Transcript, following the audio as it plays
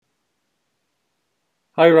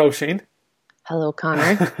Hi, Roisin. Hello,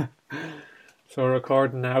 Connor. So we're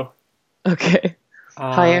recording now, Okay.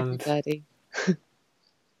 Hi, and everybody.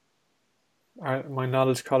 my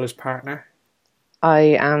knowledge college partner. I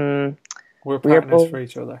am. We're We are partners both. for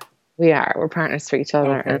each other. We are. We're partners for each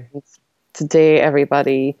other, and Okay. today,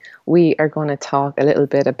 everybody, we are going to talk a little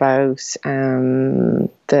bit about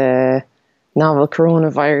the novel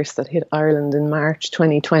coronavirus that hit Ireland in March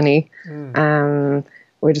 2020. Mm.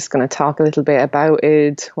 We're just going to talk a little bit about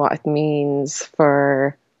it, what it means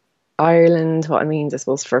for Ireland, what it means, I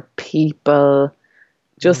suppose, for people,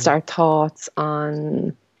 just Mm. our thoughts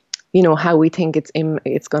on how we think it's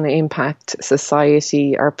going to impact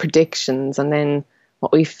society, our predictions, and then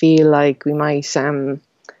what we feel like we might.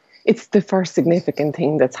 It's the first significant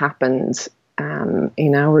thing that's happened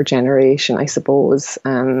in our generation, I suppose.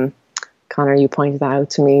 Connor, you pointed out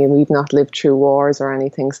to me, we've not lived through wars or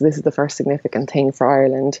anything, so this is the first significant thing for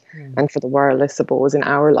Ireland Mm. and for the world, I suppose, in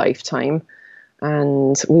our lifetime.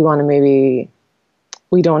 And we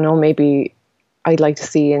don't know, maybe I'd like to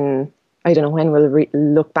see I don't know when we'll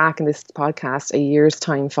look back in this podcast, a year's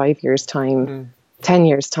time, 5 years' time, Mm. 10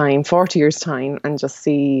 years' time, 40 years' time, and just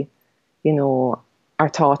see, our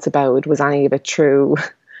thoughts about, was any of it true?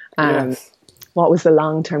 Um, Yes. what was the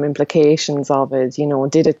long-term implications of it?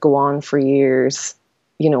 Did it go on for years?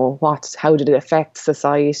 How did it affect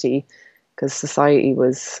society? Because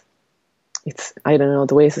I don't know,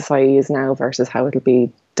 the way society is now versus how it'll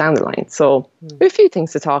be down the line. So, Mm. a few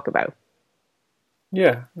things to talk about.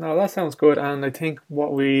 Yeah. No, that sounds good. And I think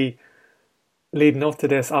what we leading up to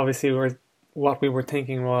this, obviously, what we were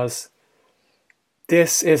thinking was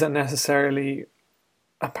this isn't necessarily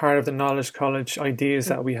a part of the knowledge college ideas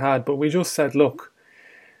that we had, but we just said, look,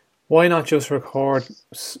 why not just record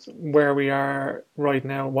where we are right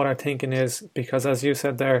now, what our thinking is, because as you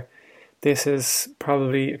said there, this is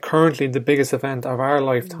probably currently the biggest event of our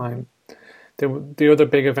lifetime. The other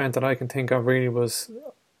big event that I can think of really was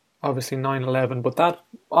obviously 9/11, but that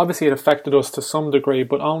obviously it affected us to some degree,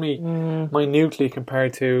 but only Mm, minutely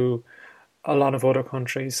compared to a lot of other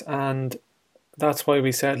countries. And that's why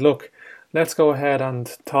we said, look, let's go ahead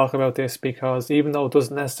and talk about this, because even though it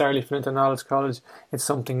doesn't necessarily fit into knowledge college, it's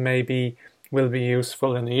something maybe will be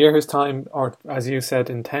useful in a year's time, or as you said,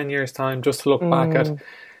 in 10 years' time, just to look back at mm,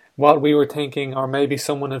 what we were thinking, or maybe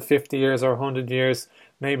someone in 50 years or 100 years,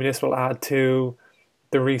 maybe this will add to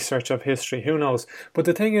the research of history. Who knows? But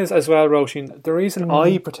the thing is, as well, Roisin, the reason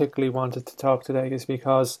I mm, particularly wanted to talk today is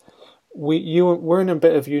because we're in a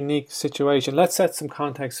bit of a unique situation. Let's set some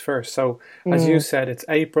context first. So, as you mm, said, it's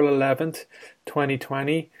April 11th,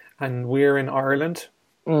 2020, and we're in Ireland,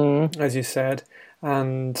 mm, as you said.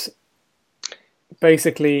 And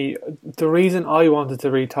basically, the reason I wanted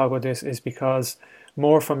to really talk about this is because,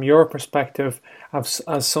 more from your perspective,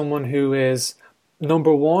 as someone who is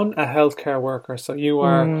number one, a healthcare worker. So you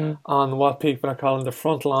are mm. on what people are calling the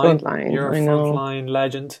front line. Frontline, You're a I know. frontline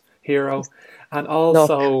legend, hero. And Look,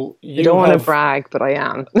 also I you don't want to have, brag, but I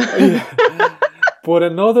am. yeah. But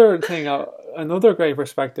another thing, another great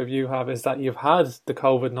perspective you have is that you've had the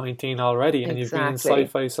COVID-19 already, and you've been in Exactly.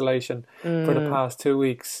 self-isolation for the Mm, past 2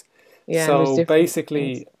 weeks. yeah, and there's So different things.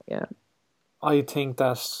 basically, Yeah. I think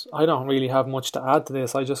that I don't really have much to add to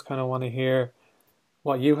this. I just kind of want to hear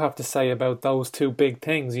what you have to say about those two big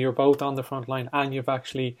things. You're both on the front line, and you've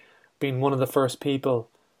actually been one of the first people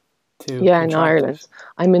to Yeah, in contract it. Ireland.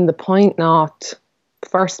 I'm in the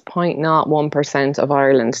first 0.01% of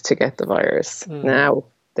Ireland to get the virus. Mm, Now,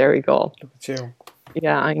 there we go. look at you.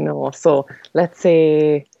 Yeah, I know. So let's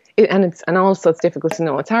say, and also it's difficult to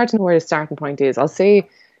know. It's hard to know where the starting point is. I'll say,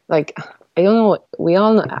 like, I don't know. We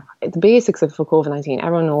all know the basics of COVID-19.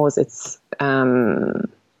 Everyone knows it's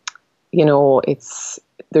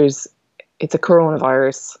there's it's a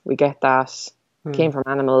coronavirus. We get that. Came Mm, from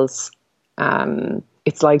animals.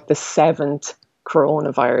 It's like the seventh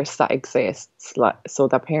coronavirus that exists. Like, so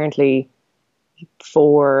that apparently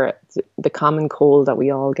for the common cold that we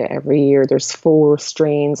all get every year, there's four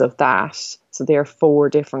strains of that. So there are four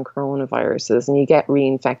different coronaviruses, and you get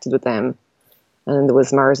reinfected with them. And then there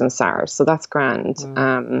was MERS and SARS, so that's grand.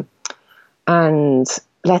 mm, And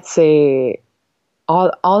let's say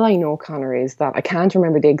all I know, Connor, is that I can't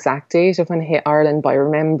remember the exact date of when it hit Ireland, but I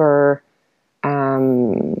remember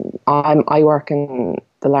I work in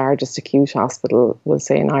the largest acute hospital, we'll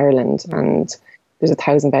say, in Ireland, mm, and there's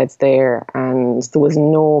 1,000 beds there, and there was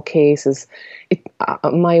no cases.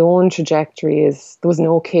 My own trajectory is there was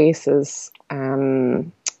no cases.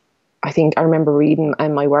 I think I remember reading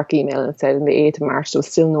in my work email, and it said on the 8th of March there was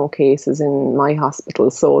still no cases in my hospital.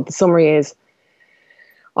 So the summary is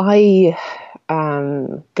I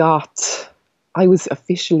got I was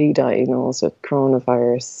officially diagnosed with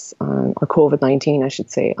coronavirus, or COVID-19, I should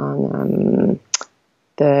say, on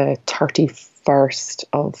the 31st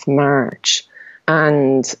of March.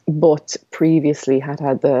 But previously had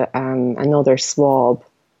the another swab,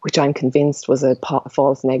 which I'm convinced was a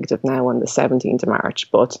false negative now on the 17th of March.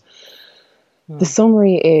 But the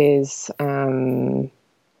summary is,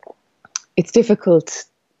 it's difficult.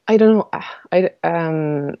 I don't know. I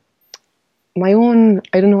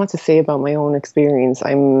don't know what to say about my own experience.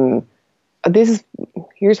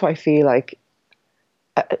 Here's what I feel like.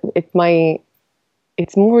 It's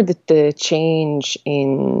more that the change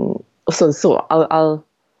in, so I'll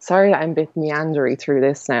sorry that I'm a bit meandery through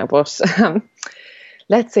this now, but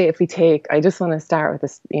let's say if we take, I just want to start with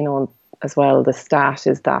this, as well, the stat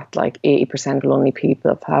is that like 80% will only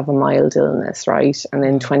people have a mild illness, right? And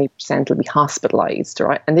then 20% will be hospitalized,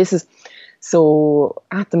 right? And this is, so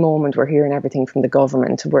at the moment we're hearing everything from the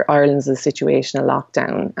government where Ireland's a situation of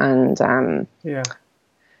lockdown, and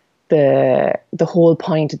the whole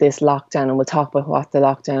point of this lockdown, and we'll talk about what the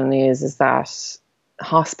lockdown is that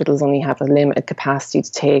hospitals only have a limited capacity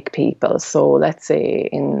to take people. So let's say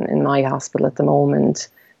in my hospital at the moment,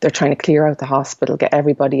 they're trying to clear out the hospital, get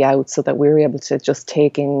everybody out so that we're able to just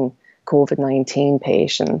take in COVID-19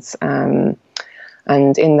 patients. And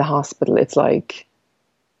in the hospital, it's like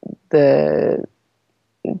some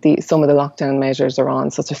of the lockdown measures are on,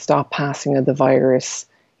 so to stop passing of the virus,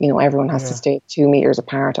 everyone has to stay 2 meters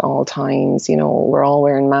apart at all times. We're all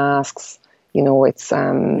wearing masks. It's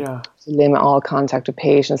limit all contact with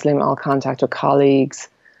patients, limit all contact with colleagues.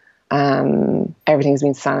 Everything's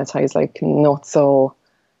been sanitized like nuts. So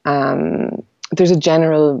there's a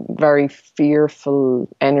general very fearful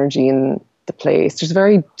energy in the place. There's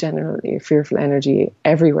very generally fearful energy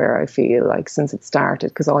everywhere, I feel like, since it started,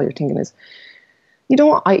 because all you're thinking is, I'm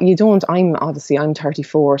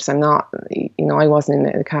 34, so I'm not, I wasn't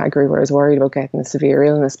in a category where I was worried about getting a severe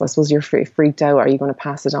illness, but I suppose you're freaked out. Are you going to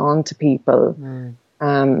pass it on to people?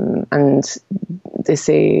 And they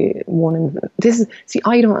say this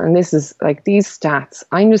is like these stats.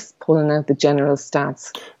 I'm just pulling out the general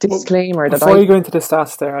stats. Disclaimer that before you go into the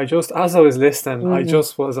stats there, as I was listening, I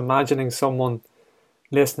just was imagining someone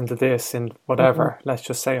listening to this in whatever, let's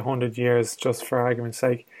just say 100 years, just for argument's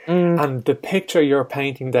sake. And the picture you're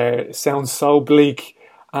painting there sounds so bleak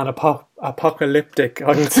and apocalyptic, I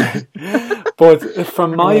would say. But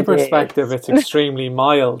from my perspective, it's extremely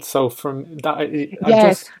mild. So from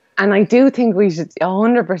that, and I do think we should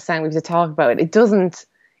 100% we should talk about it.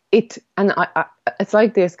 It's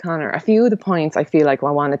like this, Connor. A few of the points I feel like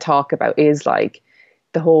I want to talk about is like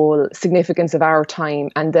the whole significance of our time,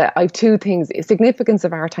 and I have two things: significance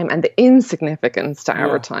of our time and the insignificance to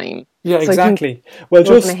our time. Yeah, so exactly. Well,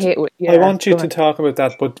 I want you to talk about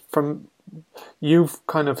that, but you've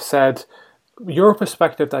kind of said your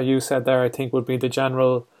perspective that you said there, I think, would be the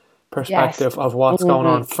general perspective of what's going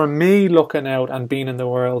on. For me, looking out and being in the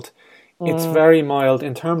world, it's very mild.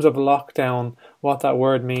 In terms of lockdown, what that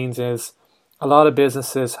word means is a lot of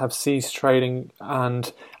businesses have ceased trading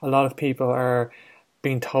and a lot of people are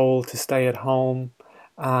being told to stay at home.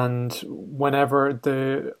 And whenever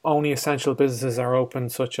the only essential businesses are open,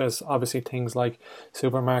 such as obviously things like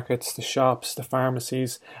supermarkets, the shops, the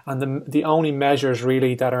pharmacies, and the only measures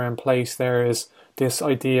really that are in place there is this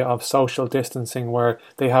idea of social distancing, where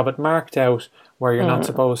they have it marked out where you're not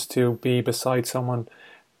supposed to be beside someone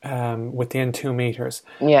within 2 meters.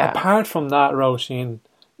 Apart from that, Roisin,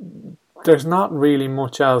 there's not really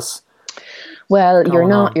much else. Well, you're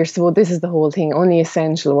not. This is the whole thing. Only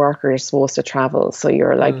essential workers are supposed to travel. So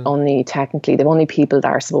you're like only technically the only people that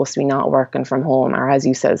are supposed to be not working from home are, as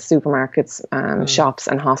you said, supermarkets, shops,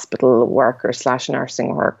 and hospital workers /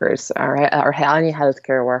 nursing workers, or any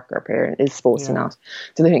healthcare worker is supposed to not.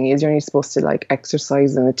 So the thing is, you're only supposed to like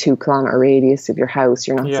exercise in a 2 kilometer radius of your house.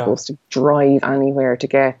 You're not supposed to drive anywhere to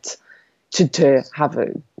get to have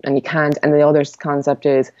and you can't. And the other concept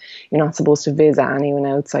is you're not supposed to visit anyone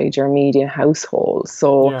outside your immediate household.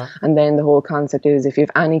 So, and then the whole concept is if you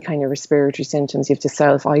have any kind of respiratory symptoms, you have to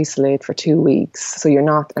self-isolate for 2 weeks. So you're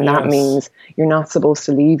not, and that means you're not supposed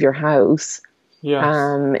to leave your house.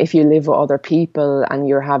 If you live with other people and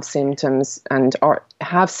you have symptoms and or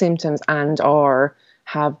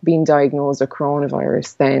have been diagnosed with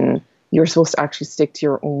coronavirus, then you're supposed to actually stick to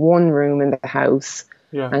your one room in the house.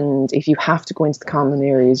 And if you have to go into the common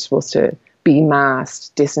areas, you're supposed to be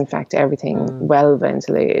masked, disinfect everything, well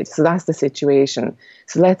ventilated. So that's the situation.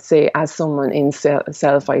 So let's say as someone in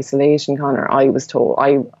self-isolation, Connor, I was told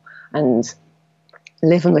and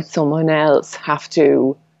living with someone else, have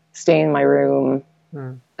to stay in my room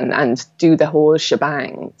and do the whole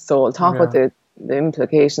shebang. So I'll talk about the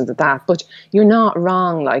implications of that. But you're not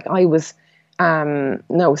wrong. Like I was,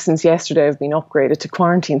 no, since yesterday I've been upgraded to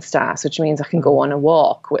quarantine status, which means I can go on a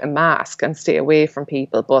walk with a mask and stay away from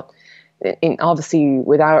people. But obviously,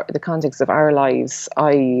 with the context of our lives,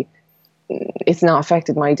 it's not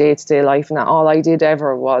affected my day-to-day life, and all I did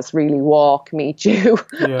ever was really walk, meet you.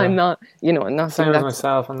 Yeah. I'm not saying that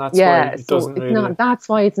myself, and that's why it doesn't really. That's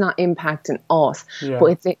why it's not impacting us. Yeah.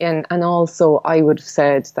 But and also I would have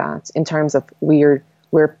said that in terms of we're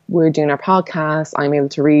doing our podcast, I'm able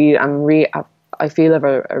to read. I feel I have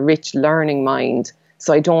a rich learning mind,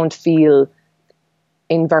 so I don't feel,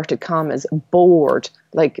 inverted commas, bored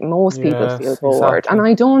like most people feel bored. Exactly. And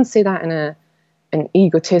I don't say that in an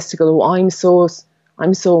egotistical, I'm so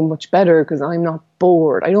much better because I'm not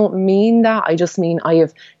bored. I don't mean that. I just mean I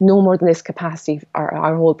have no more than this capacity.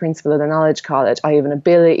 Our whole principle of the Knowledge College, I have an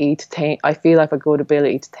ability to think. I feel I have a good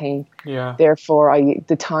ability to think. Yeah. Therefore,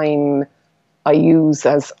 the time I use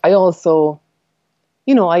as I also,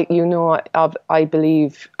 I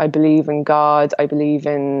believe in God. I believe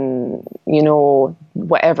in,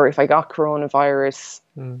 whatever. If I got coronavirus,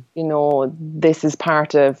 this is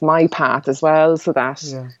part of my path as well. So that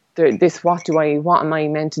what am I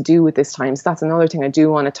meant to do with this time? So that's another thing I do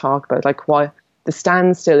want to talk about, like what the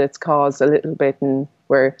standstill it's caused a little bit, and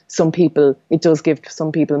where it does give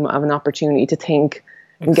some people an opportunity to think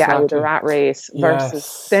and get out of the rat race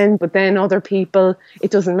versus but then other people,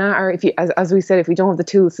 it doesn't matter if you, as we said, if we don't have the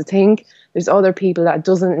tools to think, there's other people that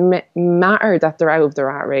doesn't matter that they're out of the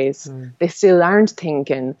rat race. They still aren't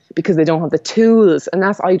thinking because they don't have the tools. And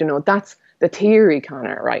that's, I don't know, that's the theory,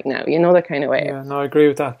 Connor, right now, that kind of way. Yeah, no, I agree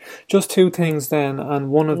with that. Just two things then,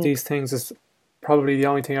 and one of these things is probably the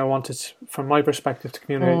only thing I wanted from my perspective to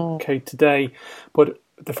communicate today. But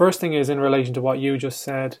the first thing is in relation to what you just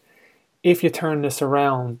said. If you turn this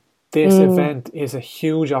around, this event is a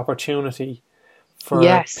huge opportunity for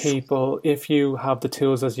people, if you have the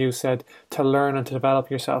tools, as you said, to learn and to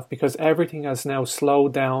develop yourself, because everything has now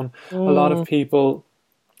slowed down. A lot of people,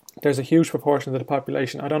 there's a huge proportion of the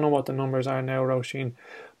population. I don't know what the numbers are now, Roisin,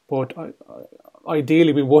 but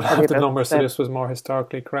ideally we would have the numbers so this was more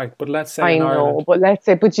historically correct. But let's say Ireland,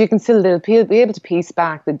 but you can still be able to piece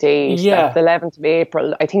back the date. Yeah, the 11th of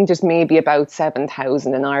April. I think there's maybe about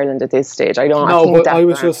 7,000 in Ireland at this stage. I don't know. No, but I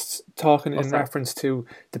was just talking in reference to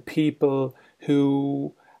the people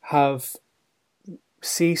who have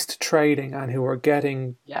ceased trading and who are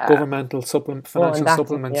getting governmental financial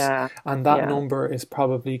supplements, and that number is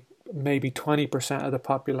probably maybe 20% of the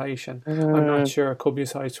population. I'm not sure, it could be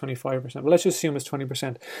as high as 25%, but let's just assume it's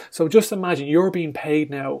 20%. So just imagine you're being paid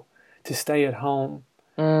now to stay at home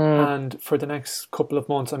and for the next couple of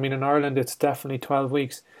months. I mean, in Ireland it's definitely 12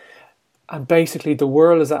 weeks, and basically the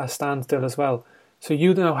world is at a standstill as well. So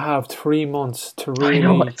you now have 3 months to really, I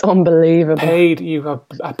know, it's unbelievable. You have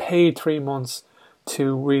a paid 3 months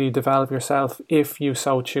to really develop yourself if you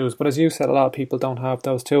so choose. But as you said, a lot of people don't have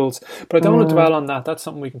those tools. But I don't want to dwell on that. That's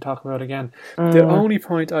something we can talk about again. The only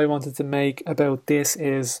point I wanted to make about this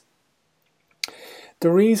is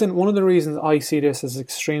one of the reasons I see this as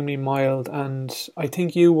extremely mild, and I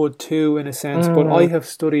think you would too in a sense, but I have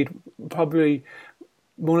studied probably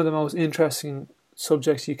one of the most interesting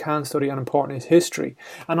subjects you can study and important is history.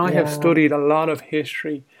 And I have studied a lot of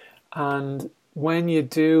history, and when you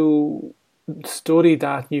do study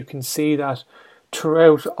that, you can see that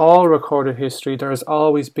throughout all recorded history there has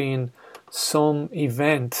always been some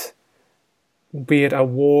event, be it a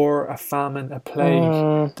war, a famine, a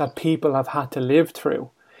plague, that people have had to live through.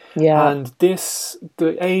 And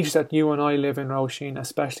the age that you and I live in, Roisin,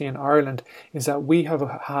 especially in Ireland, is that we have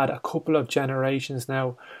had a couple of generations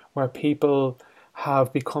now where people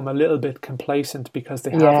have become a little bit complacent because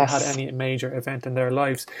they haven't had any major event in their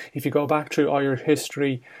lives. If you go back through Irish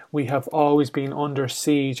history, we have always been under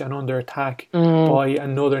siege and under attack by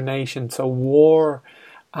another nation. So war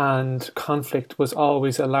and conflict was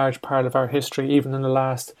always a large part of our history, even in the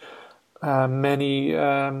last many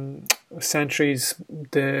centuries.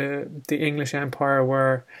 The English Empire,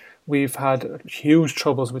 where we've had huge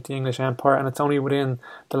troubles with the English Empire, and it's only within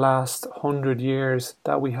the last 100 years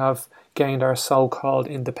that we have gained our so-called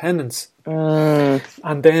independence.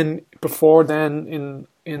 And then before then,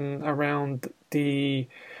 in around the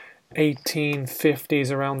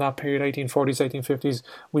 1850s, around that period, 1840s, 1850s,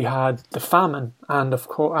 we had the famine, and of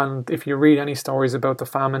course, and if you read any stories about the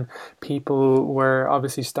famine, people were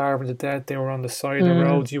obviously starving to death. They were on the side of the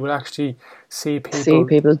roads. You would actually see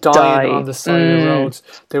people dying on the side of the roads.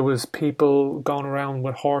 There was people going around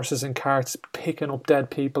with horses and carts picking up dead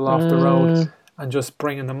people off the road and just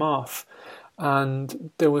bringing them off.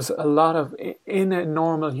 And there was a lot of, in a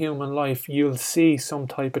normal human life, you'll see some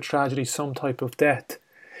type of tragedy, some type of death.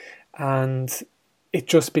 And it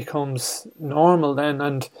just becomes normal then.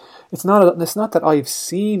 And it's not that I've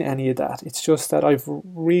seen any of that. It's just that I've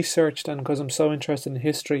researched, and because I'm so interested in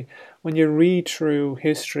history, when you read through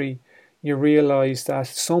history, you realize that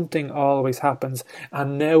something always happens.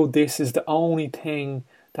 And now this is the only thing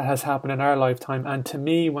that has happened in our lifetime. And to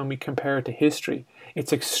me, when we compare it to history,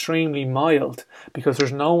 it's extremely mild because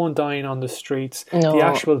there's no one dying on the streets. No. The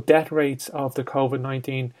actual death rates of the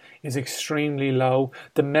COVID-19 is extremely low.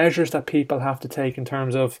 The measures that people have to take in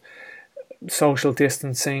terms of social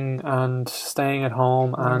distancing and staying at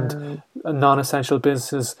home and non-essential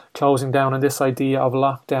businesses closing down, and this idea of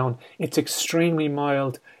lockdown, it's extremely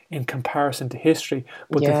mild in comparison to history.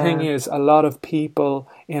 But the thing is, a lot of people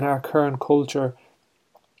in our current culture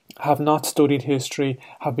have not studied history,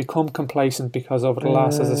 have become complacent because over the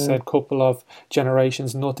last, as I said, couple of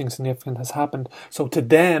generations, nothing significant has happened. So to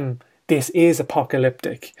them, this is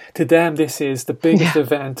apocalyptic. To them, this is the biggest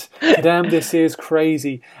event. To them, this is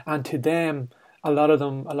crazy. And to them, a lot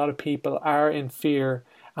of people are in fear.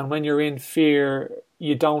 And when you're in fear,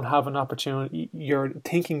 you don't have an opportunity. Your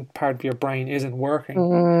thinking part of your brain isn't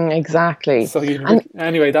working. Exactly. So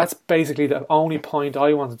anyway, that's basically the only point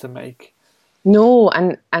I wanted to make. No,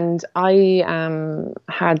 and I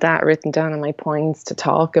had that written down on my points to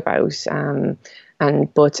talk about, and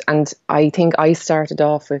I think I started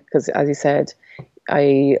off with, because as you said,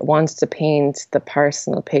 I wanted to paint the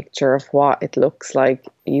personal picture of what it looks like.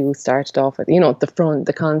 You started off with,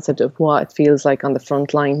 the concept of what it feels like on the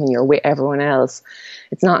front line when you're with everyone else.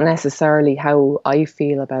 It's not necessarily how I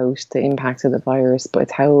feel about the impact of the virus, but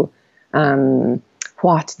it's how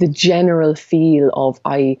what the general feel of,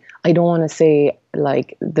 I don't want to say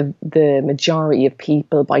like the majority of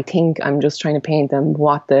people, but I think I'm just trying to paint them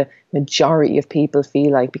what the majority of people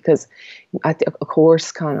feel like, because of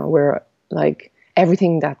course, Connor, we're like,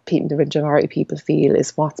 everything that the majority of people feel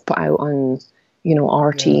is what's put out on,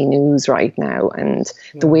 RT News right now, and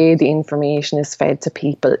the way the information is fed to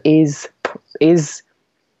people is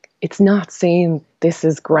it's not saying this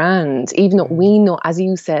is grand, even though we know, as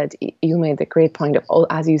you said, you made the great point of,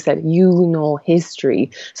 as you said,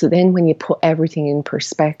 history. So then when you put everything in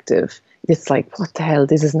perspective, it's like, what the hell,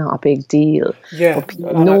 this is not a big deal. Yeah. But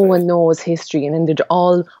no one knows history, and then they're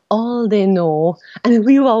all they know. And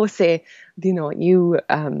we always say, you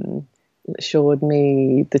showed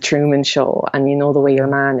me the Truman Show, and the way your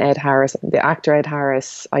man, Ed Harris, the actor Ed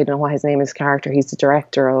Harris, I don't know what his name is, character, he's the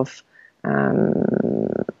director of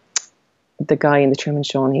the guy in the Truman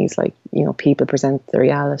Show, and he's like, people present the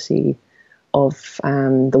reality of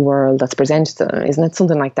the world that's presented to them. Isn't it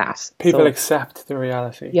something like that? People accept the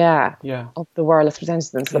reality. Yeah. Of the world that's presented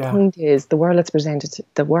to them. So the point is, the world that's presented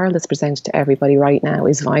to everybody right now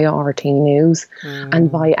is via RT News,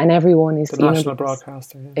 and everyone is the national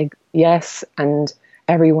broadcaster. Yeah. Yes, and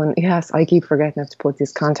everyone. Yes, I keep forgetting to put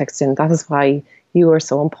this context in. That is why you are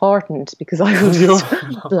so important, because I will just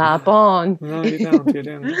blab on. No, you don't.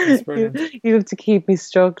 It's brilliant. You have to keep me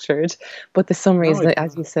structured. But the summary is that,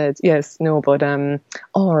 as you said, yes, no, but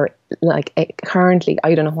or like currently,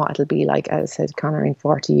 I don't know what it'll be like, as I said, Connor, in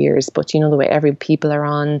 40 years. But the way every people are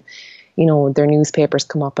on, their newspapers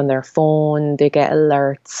come up on their phone, they get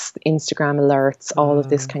alerts, Instagram alerts, all of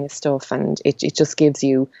this kind of stuff. And it just gives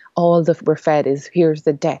you all we're fed is, here's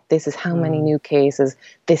the death. This is how many new cases.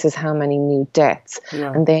 This is how many new deaths.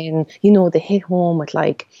 Yeah. And then, they hit home with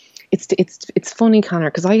like, it's funny,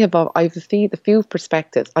 Connor, because I have a few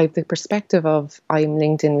perspectives. I have the perspective of, I'm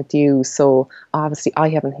linked in with you. So obviously I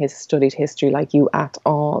haven't studied history like you at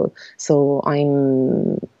all. So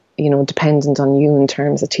I'm, dependent on you in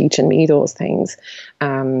terms of teaching me those things.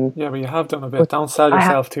 Yeah, but you have done a bit. Don't sell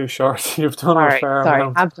yourself too short. You've done a fair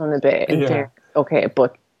amount. I have done a bit. Okay,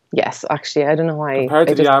 but yes, actually, I don't know why. Compared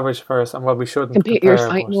to the average person, well, we shouldn't compare.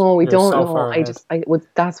 I know, we don't know.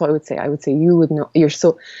 That's what I would say. I would say you would know.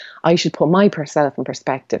 I should put myself in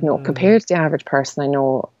perspective. No, compared to the average person, I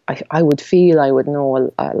know, I would feel I would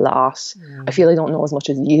know a lot. I feel I don't know as much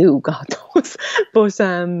as you, God knows. But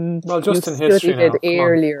well, just in history now,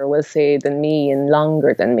 earlier, we'll say, than me, and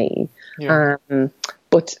longer than me. Yeah.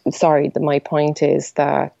 But sorry, my point is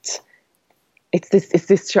that it's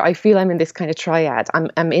this. I feel I'm in this kind of triad.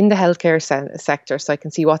 I'm in the healthcare sector, so I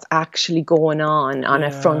can see what's actually going on a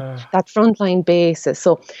frontline basis.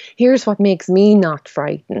 So here's what makes me not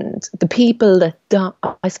frightened: the people that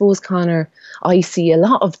I suppose, Connor, I see a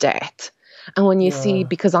lot of death, and when you see,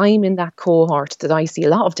 because I'm in that cohort that I see a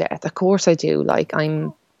lot of death. Of course, I do. Like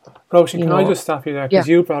I'm. Roisin, can I just stop you there? Because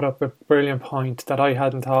you brought up a brilliant point that I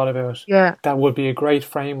hadn't thought about. Yeah. That would be a great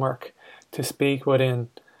framework to speak within.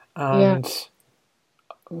 Yeah. And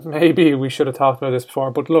maybe we should have talked about this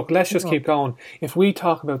before, but look, let's just No. keep going. If we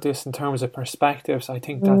talk about this in terms of perspectives, I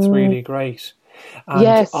think that's Mm, really great.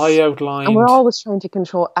 And I yes. And we're outlined, always trying to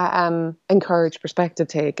encourage perspective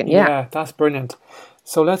taking. Yeah. yeah, that's brilliant.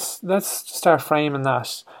 So let's start framing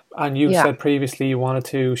that. And you Yeah. said previously you wanted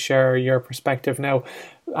to share your perspective now,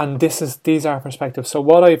 and these are perspectives. So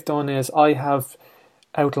what I've done is I have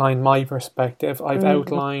outlined my perspective. I've Mm,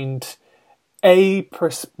 outlined a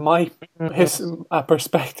mm. a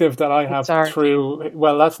perspective that I have Sorry. through.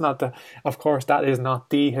 Well, that's not the. Of course, that is not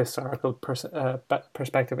the historical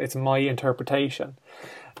perspective. It's my interpretation.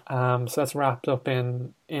 So that's wrapped up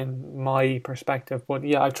in my perspective. But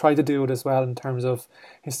yeah, I try to do it as well in terms of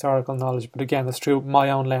historical knowledge. But again, it's through my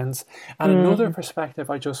own lens. And another Mm, perspective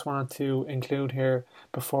I just wanted to include here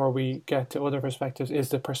before we get to other perspectives is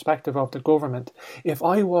the perspective of the government. If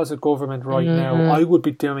I was a government right now, mm. I would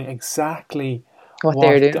be doing exactly What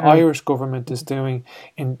they're what the doing. Irish government is doing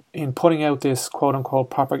in putting out this quote unquote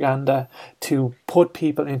propaganda to put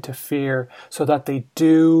people into fear so that they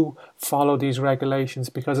do follow these regulations.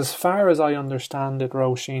 Because as far as I understand it,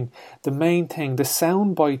 Roisin, the main thing, the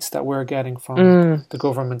sound bites that we're getting from Mm, the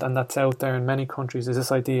government and that's out there in many countries is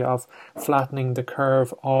this idea of flattening the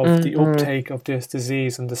curve of the mm, uptake of this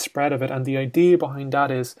disease and the spread of it. And the idea behind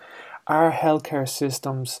that is our healthcare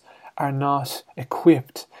systems are not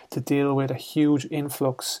equipped to deal with a huge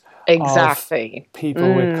influx of exactly.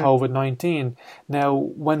 people with Mm, COVID-19. Now,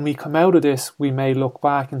 when we come out of this, we may look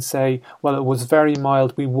back and say, well, it was very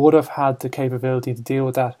mild. We would have had the capability to deal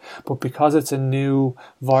with that. But because it's a new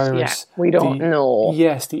yeah. virus, We don't know.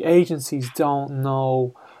 the agencies don't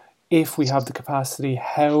know if we have the capacity,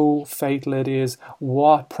 how fatal it is,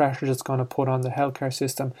 what pressures it's going to put on the healthcare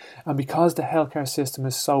system. And because the healthcare system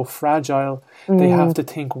is so fragile, they have Mm, to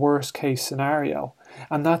think worst case scenario.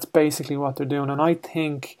 And that's basically what they're doing. And I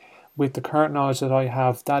think with the current knowledge that I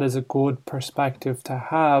have, that is a good perspective to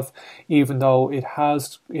have, even though it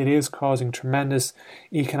is causing tremendous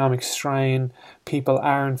economic strain. People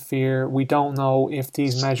are in fear. We don't know if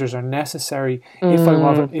these measures are necessary. mm, If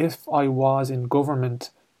I was in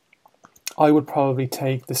government, I would probably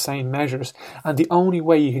take the same measures. And the only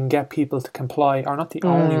way you can get people to comply, or not the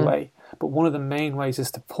only mm. way, but one of the main ways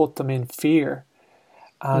is to put them in fear.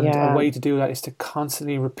 And a Yeah. way to do that is to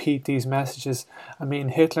constantly repeat these messages. I mean,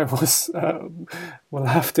 Hitler was, we'll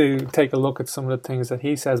have to take a look at some of the things that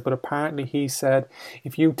he says, but apparently he said,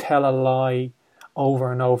 if you tell a lie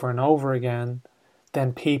over and over and over again,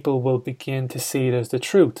 then people will begin to see it as the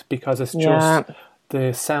truth because it's Yeah. just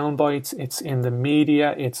the sound bites, it's in the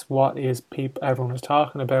media, it's what is people everyone is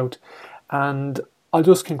talking about. And I'll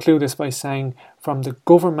just conclude this by saying, from the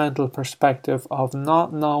governmental perspective of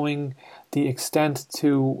not knowing the extent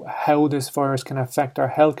to how this virus can affect our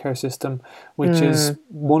healthcare system, Mm,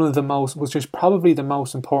 which is probably the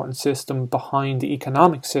most important system behind the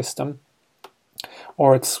economic system,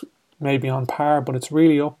 or it's maybe on par, but it's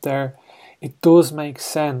really up there. It does make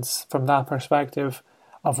sense from that perspective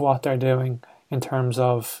of what they're doing in terms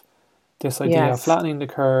of this idea of yes. flattening the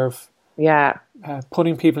curve, Yeah.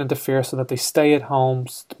 putting people into fear so that they stay at home,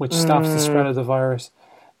 which stops the spread Mm, of the virus.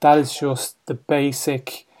 That is just the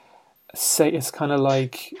basic. Say it's kind of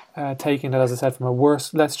like taking it, as I said, from a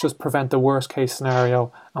worst. Let's just prevent the worst case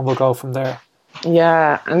scenario, and we'll go from there.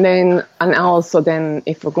 yeah. And also then,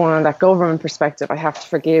 if we're going on that government perspective, I have to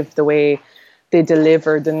forgive the way they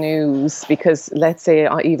deliver the news because, let's say,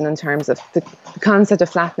 even in terms of the concept of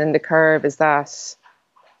flattening the curve, is that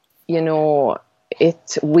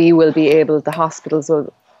we will be able, the hospitals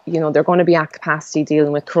will, they're going to be at capacity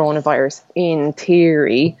dealing with coronavirus in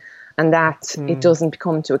theory, and that it Mm, doesn't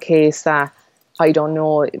come to a case that, I don't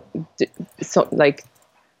know, so like,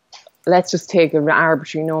 let's just take an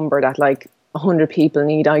arbitrary number that like 100 people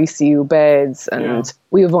need ICU beds yeah, and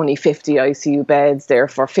we have only 50 ICU beds,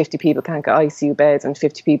 therefore 50 people can't get ICU beds and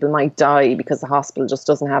 50 people might die because the hospital just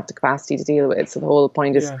doesn't have the capacity to deal with it. So the whole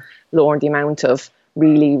point is yeah, lowering the amount of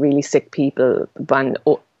really, really sick people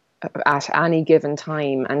at any given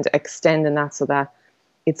time and extending that so that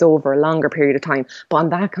it's over a longer period of time. But on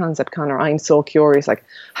that concept, Connor, I'm so curious, like,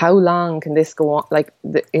 how long can this go on? Like,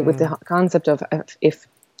 with the concept of if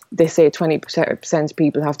they say 20% of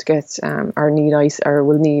people have to get or need ice or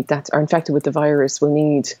will need that are infected with the virus will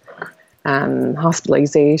need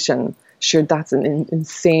hospitalization. Sure, that's an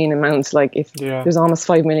insane amount. Like, if yeah, there's almost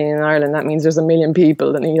 5 million in Ireland, that means there's a million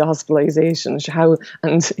people that need hospitalization. How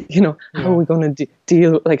how are yeah, we going to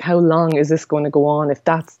deal? Like, how long is this going to go on if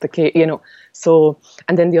that's the case? So,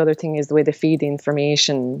 and then the other thing is the way they feed the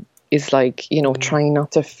information is like, mm, trying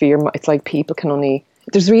not to fear. It's like people can only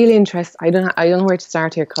there's really interest. I don't know where to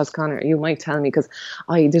start here, because Connor, you might tell me, because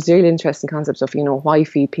there's really interesting concepts of, why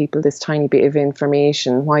feed people this tiny bit of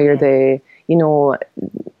information? Why are they,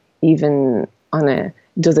 even on a,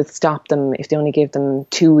 does it stop them if they only give them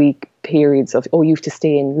 2-week periods of, you have to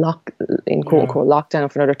stay in quote unquote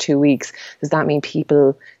lockdown for another 2 weeks? Does that mean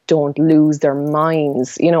people don't lose their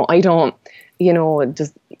minds? I don't,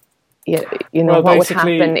 just, well, what would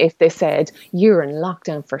happen if they said you're in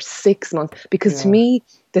lockdown for 6 months? Because to me,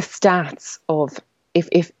 the stats of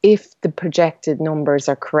if the projected numbers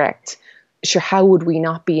are correct, sure, how would we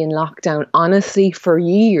not be in lockdown, honestly, for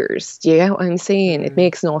years? Do you get what I'm saying? It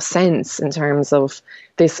makes no sense in terms of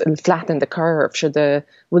this flatten the curve.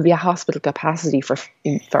 Will be a hospital capacity for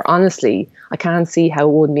honestly, I can't see how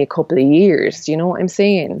it wouldn't be a couple of years. Do you know what I'm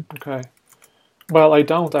saying? Okay. Well, I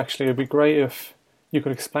don't actually. It'd be great if you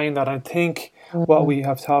could explain that. I think what we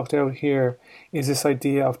have talked out here is this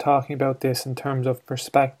idea of talking about this in terms of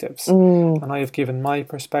perspectives. And I have given my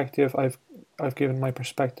perspective. I've given my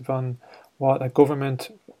perspective on what a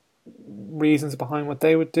government reasons behind what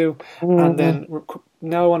they would do. And then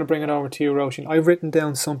now I want to bring it over to you, Roisin. I've written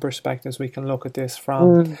down some perspectives we can look at this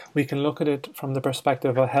from. We can look at it from the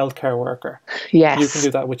perspective of a healthcare worker. Yes. You can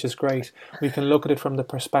do that, which is great. We can look at it from the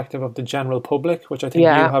perspective of the general public, which I think you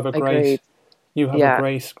have a great a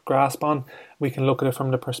great grasp on. We can look at it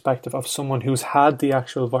from the perspective of someone who's had the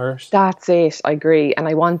actual virus. That's it. I agree.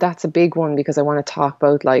 And that's a big one, because I want to talk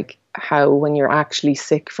about like how when you're actually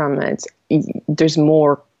sick from it, there's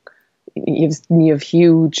more, you have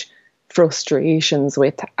huge frustrations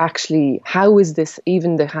with actually, how is this,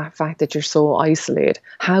 even the fact that you're so isolated,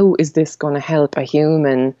 how is this going to help a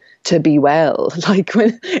human to be well? Like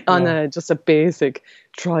on just a basic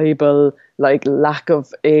tribal, like lack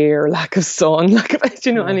of air, lack of sun,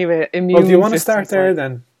 anyway, immune. Well, do you want to start there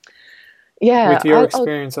then? Yeah. With your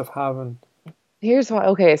experience of having. Here's what,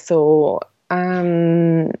 okay, so,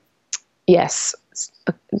 yes,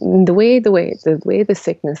 the way the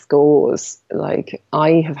sickness goes, like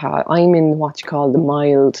I'm in what you call the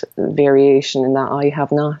mild variation, in that I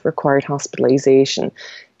have not required hospitalization.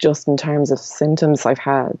 Just in terms of symptoms, I've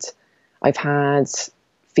had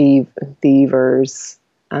fevers,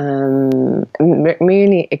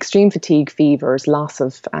 mainly extreme fatigue, fevers, loss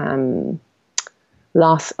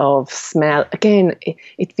of smell. Again,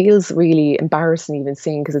 it feels really embarrassing even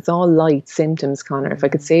saying, because it's all light symptoms, Connor. If I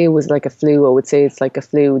could say it was like a flu, I would say it's like a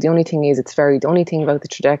flu. The only thing is, the only thing about the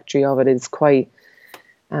trajectory of it is quite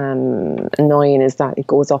annoying, is that it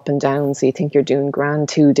goes up and down. So you think you're doing grand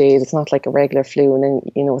 2 days. It's not like a regular flu, and then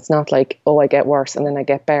it's not like, I get worse and then I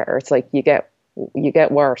get better. It's like you get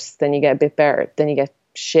worse, then you get a bit better, then you get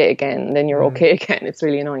shit again, then you're okay again. It's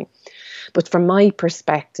really annoying. But from my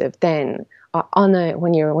perspective, then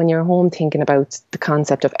when you're home thinking about the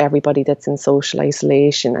concept of everybody that's in social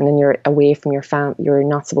isolation, and then you're away from your family, you're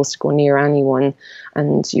not supposed to go near anyone,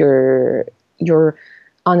 and you're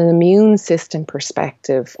on an immune system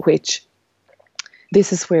perspective, which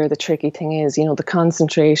this is where the tricky thing is. The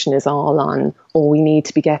concentration is all on, we need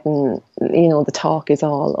to be getting, the talk is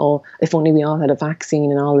all, if only we all had a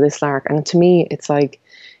vaccine and all of this lark. And to me, it's like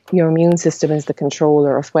your immune system is the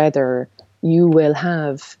controller of whether you will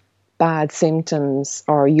have bad symptoms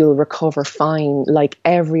or you'll recover fine, like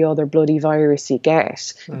every other bloody virus you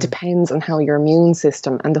get. It depends on how your immune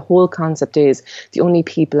system, and the whole concept is the only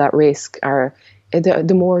people at risk are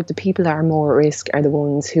the people that are more at risk are the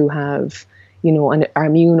ones who have, are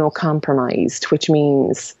immunocompromised, which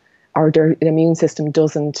means their immune system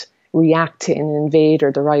doesn't react to an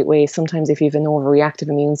invader the right way. Sometimes if you have an overreactive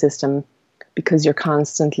immune system, because you're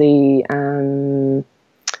constantly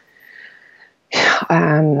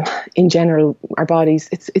in general, our bodies,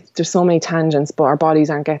 there's so many tangents, but our bodies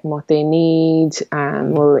aren't getting what they need.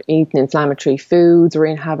 We're eating inflammatory foods,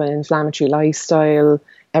 we're having an inflammatory lifestyle,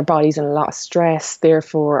 our body's in a lot of stress,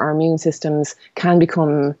 therefore our immune systems can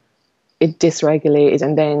become dysregulated,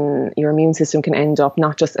 and then your immune system can end up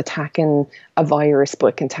not just attacking a virus, but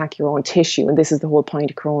it can attack your own tissue. And this is the whole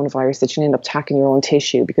point of coronavirus, that you can end up attacking your own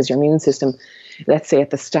tissue because your immune system, let's say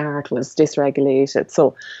at the start, was dysregulated.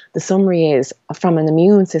 So the summary is, from an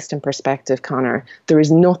immune system perspective, Connor, there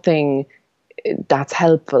is nothing that's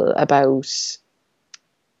helpful about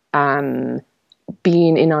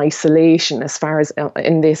being in isolation, as far as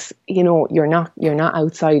in this, you're not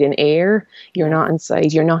outside in air, you're not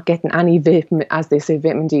inside, you're not getting any vitamin, as they say,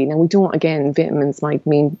 vitamin D. Now, we don't, again, vitamins might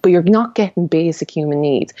mean, but you're not getting basic human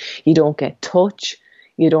needs. You don't get touch,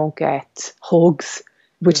 you don't get hugs,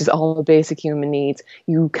 which is all basic human needs.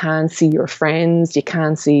 You can't see your friends, you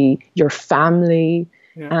can't see your family.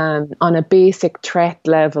 On a basic threat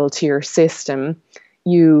level to your system,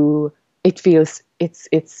 you it feels it's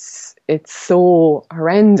so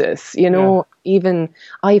horrendous, you Yeah. know. Even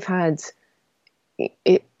I've had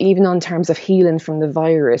even on terms of healing from the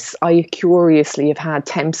virus, I curiously have had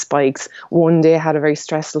temp spikes. One day I had a very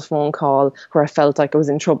stressful phone call where I felt like I was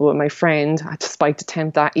in trouble with my friend. I had to spike a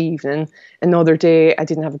temp that evening. Another day I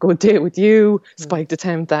didn't have a good day with you, spiked a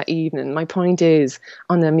temp that evening. My point is,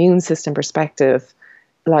 on the immune system perspective,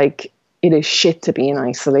 like, it is shit to be in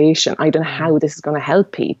isolation. I don't know how this is going to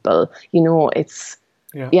help people. You know, it's,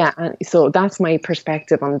 Yeah. yeah. And so that's my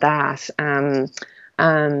perspective on that.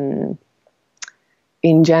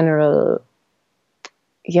 In general,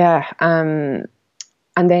 yeah. And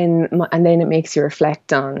then it makes you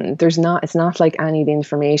reflect on, it's not like any of the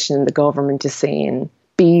information the government is saying,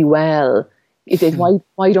 be well.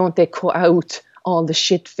 Why don't they cut out all the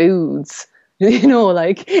shit foods? You know,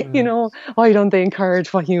 like, you know, why don't they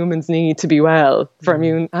encourage what humans need to be well for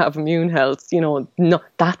have immune health? You know, no,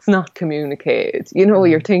 that's not communicated. You know,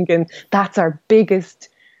 you're thinking that's the biggest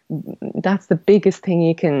thing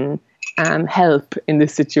you can help in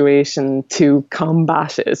this situation to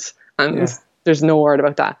combat it. And Yeah. there's no word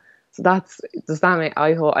about that. So does that make,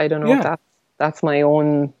 I don't know if Yeah. that's my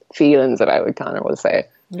own feelings about it, Connor will say.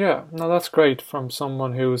 Yeah. No, that's great from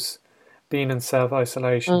someone who's been in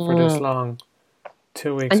self-isolation for this long,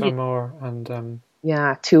 2 weeks And or more. And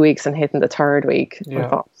yeah, 2 weeks and hitting the third week, yeah,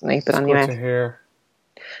 unfortunately. But it's good anyway, to hear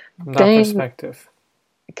from that then perspective.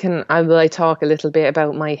 I talk a little bit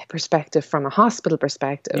about my perspective from a hospital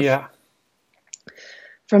perspective. Yeah.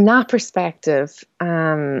 From that perspective,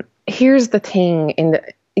 here's the thing.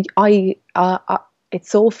 It's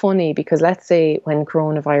so funny because, let's say, when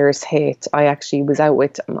coronavirus hit, I actually was out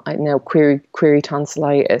with now query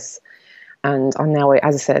tonsillitis, and I'm now,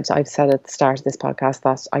 as I said, I've said at the start of this podcast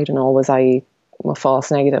that I don't know, was I a false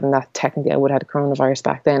negative, and that technically I would have had a coronavirus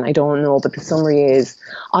back then. I don't know, but the summary is,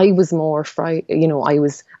 I was more frightened. You know, I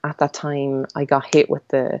was at that time, I got hit with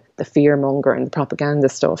the fear monger and the propaganda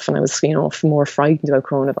stuff, and I was, you know, more frightened about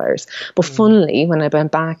coronavirus. But funnily, when I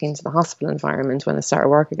went back into the hospital environment when I started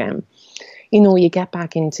work again, you know, you get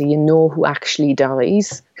back into, you know, who actually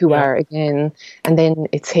dies, who Yeah. are, again, and then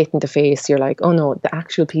it's hitting the face. You're like, oh no, the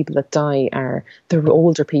actual people that die are the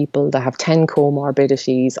older people that have 10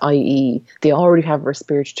 comorbidities, i.e. they already have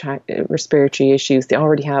respiratory issues, they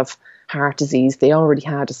already have heart disease, they already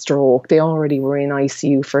had a stroke, they already were in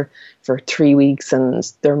ICU for 3 weeks and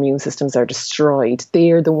their immune systems are destroyed.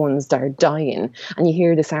 They're the ones that are dying. And you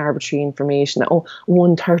hear this arbitrary information that, oh,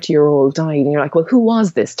 one 30-year-old died. And you're like, well, who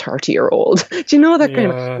was this 30-year-old? Do you know that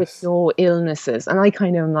kind of, with Yes. no illnesses? And I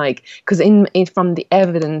kind of am like, because from the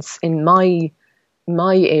evidence in my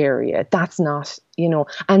area, that's not, you know,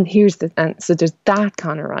 and so there's that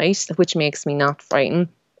kind of, right, which makes me not frightened.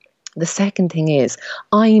 The second thing is,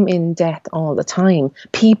 I'm in death all the time.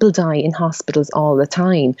 People die in hospitals all the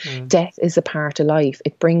time. Death is a part of life.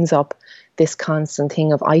 It brings up this constant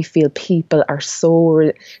thing of, I feel people are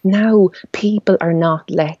now people are not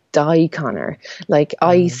let die, Connor. Like,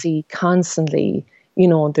 I see constantly, you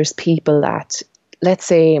know, there's people that, let's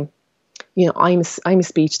say, you know, I'm a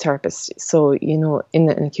speech therapist. So, you know, in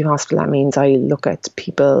an acute hospital, that means I look at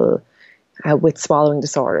people with swallowing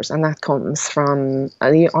disorders, and that comes from,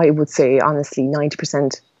 I would say, honestly,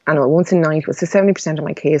 90%. I know, once in 90, so 70% of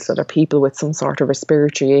my caseload are people with some sort of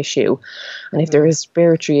respiratory issue. And if there is a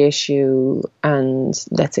respiratory issue, and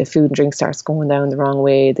let's say food and drink starts going down the wrong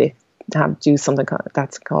way, they have to do something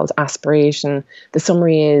that's called aspiration. The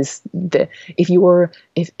summary is,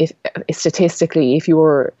 if statistically, if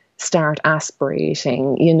you start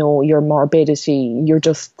aspirating, you know, your morbidity, you're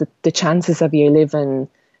just, the chances of you living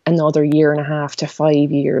another 1.5 to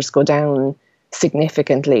 5 years go down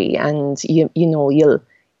significantly, and you're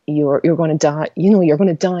going to die. You know, you're going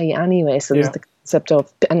to die anyway. So there's the concept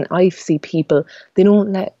of, and I see people,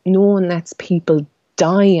 no one lets people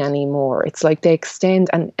die anymore. It's like they extend,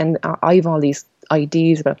 and I've all these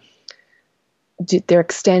ideas about, they're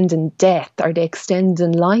extending death, are they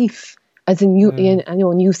extending life? As in, I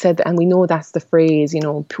know, and you said that, and we know that's the phrase, you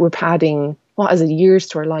know, we're padding, what is it, years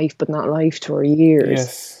to our life, but not life to our years.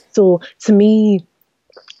 Yes. So to me,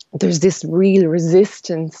 there's this real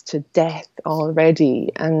resistance to death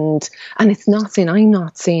already. And it's not saying, I'm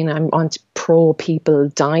not saying I'm on pro people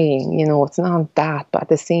dying, you know, it's not that, but at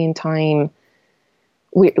the same time,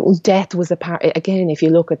 death was a part. Again, if you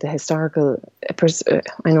look at the historical,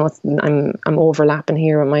 I know I'm overlapping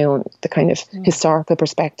here on my own, the kind of historical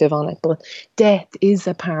perspective on it, but death is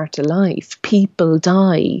a part of life. People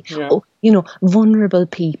die. Yeah. Oh, you know, vulnerable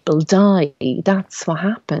people die. That's what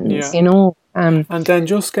happens. Yeah. You know. And then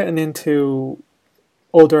just getting into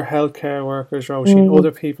other healthcare workers, Roisin, Mm,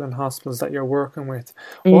 other people in hospitals that you're working with,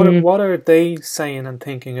 mm. what are they saying and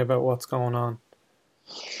thinking about what's going on?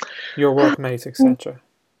 Your workmates, etc.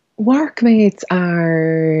 Workmates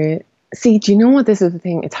are, see, do you know what, this is the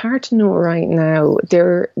thing? It's hard to know right now.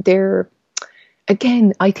 They're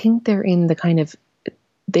again, I think they're in the kind of,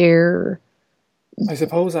 they're, I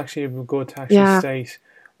suppose actually it would be good to actually yeah. state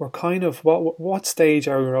we're kind of what stage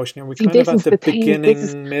are we, Roisin? Are we See, kind of this at is the the thing. This is,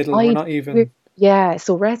 beginning, middle? We're I, not we're, even. yeah.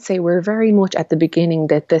 So let's say we're very much at the beginning,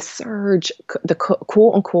 that the surge, the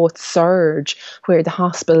quote unquote surge, where the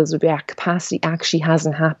hospitals would be at capacity, actually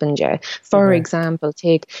hasn't happened yet. For Okay. example,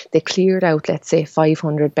 they cleared out, let's say,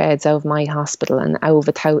 500 beds out of my hospital, and out of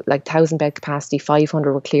like 1,000 bed capacity,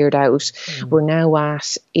 500 were cleared out. Mm. We're now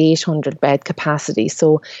at 800 bed capacity.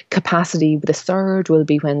 So capacity, the surge will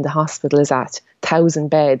be when the hospital is at 1,000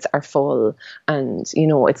 beds are full, and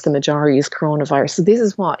it's the majority is coronavirus. So this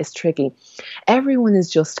is what is tricky. Everyone is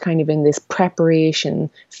just kind of in this preparation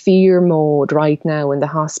fear mode right now in the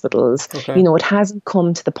hospitals. Okay. It hasn't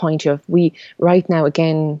come to the point of, we right now,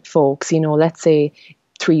 again, folks, let's say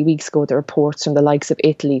 3 weeks ago, the reports from the likes of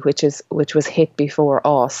Italy, which was hit before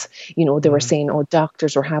us, they were Mm. saying, oh,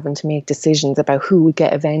 doctors were having to make decisions about who would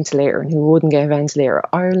get a ventilator and who wouldn't get a ventilator.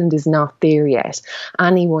 Ireland is not there yet.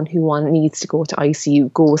 Anyone who needs to go to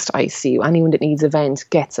ICU goes to ICU. Anyone that needs a vent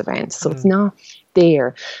gets a vent. So it's Mm. not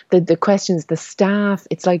there. The question is the staff.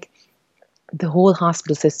 It's like the whole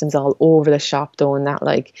hospital system's all over the shop, though, and that,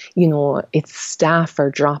 like, its staff are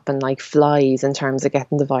dropping like flies in terms of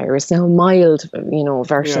getting the virus. Now, mild,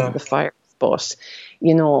 versions of Yeah. the virus, but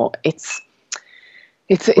it's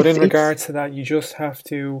But in it's regards to that, you just have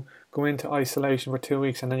to go into isolation for 2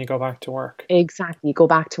 weeks and then you go back to work. exactly, you go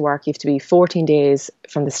back to work. You have to be 14 days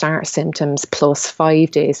from the start of symptoms plus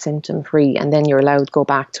 5 days symptom free, and then you're allowed to go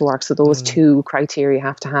back to work. So those Mm. two criteria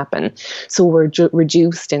have to happen. So we're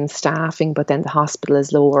reduced in staffing, but then the hospital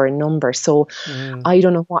is lower in number. So Mm. I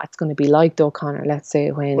don't know what it's going to be like, though, Connor. Let's say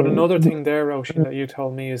But when. another thing there, Roisin, that you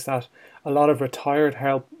told me is that a lot of retired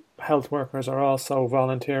health workers are also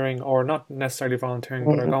volunteering, or not necessarily volunteering,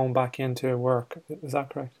 but are going back into work. Is that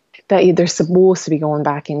correct? That they're supposed to be going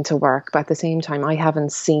back into work, but at the same time, I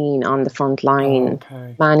haven't seen on the front Oh, line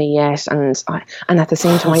okay. many yet, and at the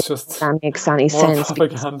same time, I It's don't think just that makes any more sense,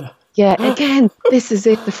 because, propaganda. yeah, again, this is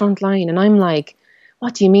it, the front line, and I'm like,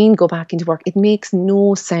 what do you mean go back into work? It makes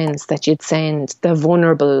no sense that you'd send the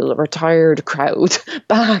vulnerable retired crowd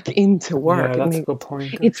back into Yeah, work. that's a good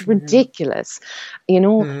point, It's actually. Yeah. ridiculous, you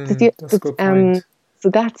know. That's a good point. So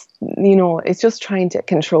that's, it's just trying to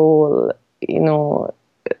control, you know,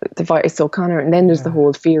 the virus. So, Connor, and then there's the Yeah.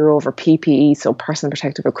 whole fear over PPE, so personal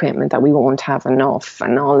protective equipment, that we won't have enough,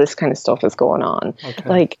 and all this kind of stuff is going on. Okay.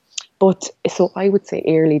 Like, but so I would say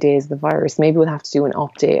early days of the virus, maybe we'll have to do an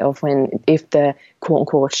update of if the quote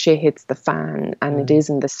unquote shit hits the fan and it is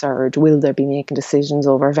in the surge, will they be making decisions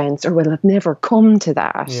over events, or will it never come to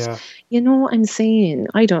that? Yeah. You know what I'm saying?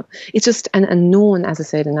 I don't, it's just, and no one, as I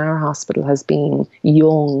said, in our hospital has been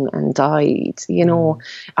young and died.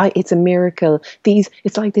 It's a miracle.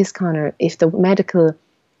 It's like this, Connor, if the medical,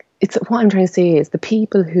 it's what I'm trying to say is the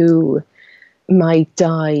people who might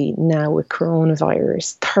die now with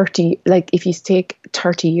coronavirus, 30, like if you take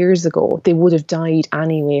 30 years ago, they would have died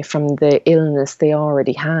anyway from the illness they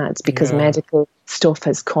already had, because Yeah. medical stuff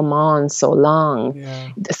has come on Yeah.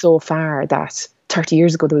 so far, that 30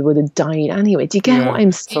 years ago they would have died anyway. Do you get what Yeah.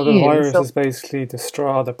 I'm So the saying? virus So is basically the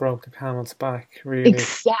straw that broke the camel's back, really.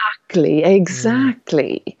 exactly.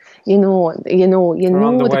 We're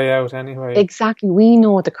on the way out anyway. Exactly. We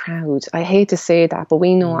know the crowd. I hate to say that, but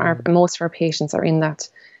we know Mm. most of our patients are in that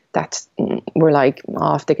we're like,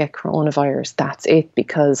 oh, if they get coronavirus, that's it,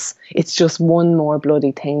 because it's just one more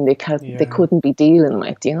bloody thing they Yeah. couldn't be dealing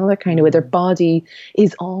with. They're kind of where their body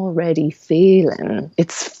is already failing.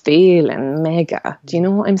 It's failing mega. Do you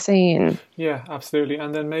know what I'm saying? Yeah, absolutely.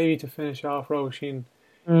 And then maybe to finish off, Roisin,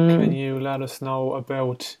 can Mm. you let us know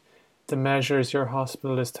about the measures your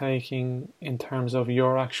hospital is taking in terms of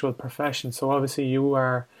your actual profession? So obviously you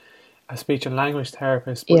are a speech and language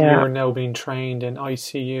therapist, but Yeah. you're now being trained in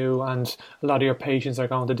ICU, and a lot of your patients are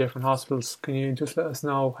going to different hospitals. Can you just let us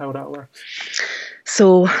know how that works?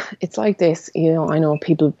 So it's like this, I know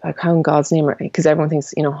people, like, how in God's name, because everyone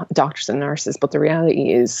thinks, doctors and nurses, but the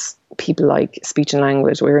reality is people like speech and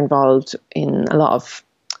language, we're involved in a lot of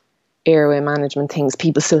airway management things.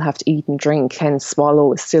 People still have to eat and drink, hence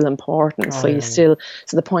swallow is still important. Oh, So yeah, yeah.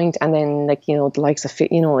 so the point, and then, like, the likes of,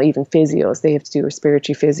 even physios, they have to do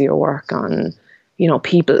respiratory physio work on,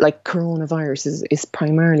 people. Like coronavirus is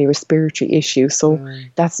primarily a respiratory issue. So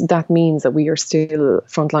that means that we are still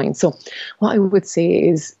frontline. So what I would say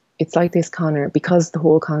is, it's like this, Connor, because the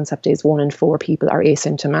whole concept is 1 in 4 people are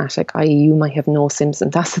asymptomatic, i.e. you might have no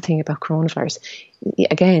symptoms. That's the thing about coronavirus.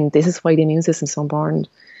 Again, this is why the immune system is so important.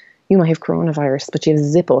 You might have coronavirus, but you have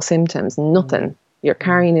zippo symptoms, nothing. You're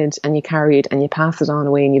carrying it and you carry it and you pass it on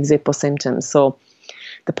away and you have zippo symptoms. So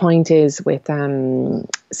the point is with,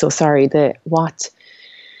 what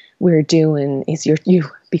we're doing is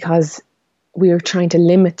because we're trying to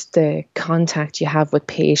limit the contact you have with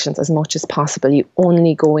patients as much as possible. You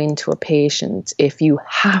only go into a patient if you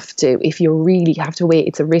really have to wait.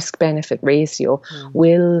 It's a risk benefit ratio.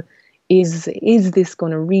 Is this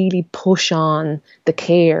going to really push on the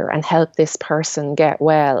care and help this person get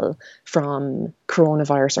well from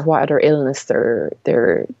coronavirus or what other illness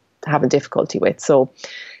they're having difficulty with? So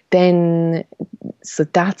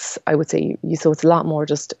that's, I would say, so it's a lot more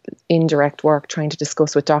just indirect work trying to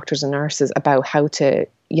discuss with doctors and nurses about how to,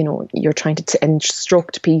 you're trying to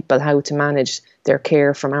instruct people how to manage their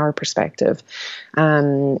care from our perspective.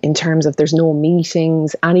 In terms of there's no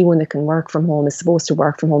meetings, anyone that can work from home is supposed to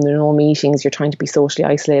work from home. There are no meetings. You're trying to be socially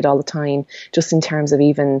isolated all the time. Just in terms of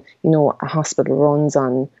even, a hospital runs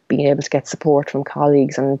on being able to get support from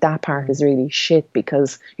colleagues. And that part is really shit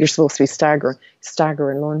because you're supposed to be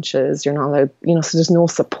staggering lunches. You're not allowed, so there's no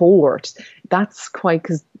support. That's quite,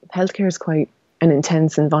 because healthcare is quite an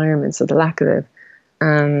intense environment. So the lack of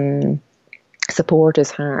support is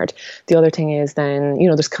hard. The other thing is then,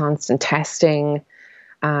 there's constant testing.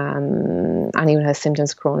 Anyone who has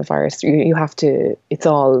symptoms of coronavirus, you have to, it's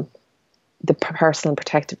all the personal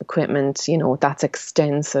protective equipment, that's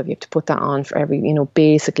extensive. You have to put that on for every,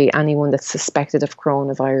 basically anyone that's suspected of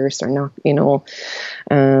coronavirus or not,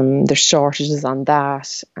 there's shortages on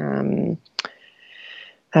that.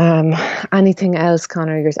 Anything else,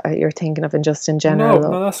 Connor, you're thinking of, and just in general?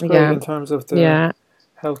 No, that's great in terms of the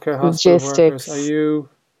healthcare hospital logistics. Workers. Are you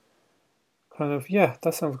kind of,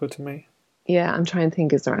 that sounds good to me. Yeah, I'm trying to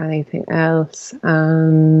think, is there anything else?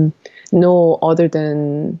 No, other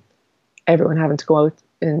than everyone having to go out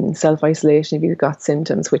in self-isolation if you've got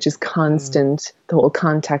symptoms, which is constant, the whole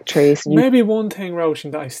contact tracing. Maybe one thing,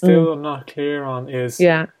 Roisin, that I still am not clear on is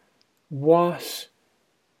what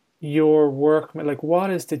your work, like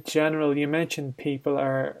what is the general, you mentioned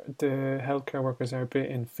the healthcare workers are a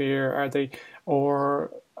bit in fear, are they,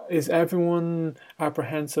 or is everyone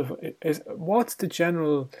apprehensive? What's the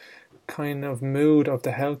general kind of mood of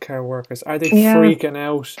the healthcare workers? Are they freaking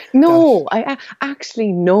out? No, I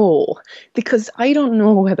actually no, because I don't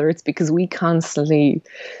know whether it's because we constantly,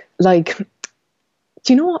 do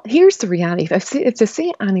you know what? Here's the reality. If to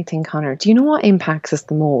say anything, Connor, do you know what impacts us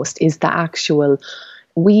the most is the actual,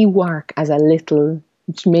 we work as a little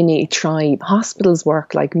mini tribe. Hospitals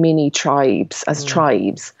work like mini tribes, as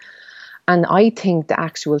tribes. And I think the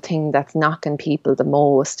actual thing that's knocking people the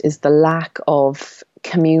most is the lack of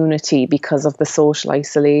community because of the social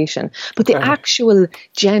isolation. But the actual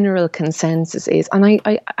general consensus is, and I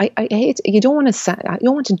hate, I don't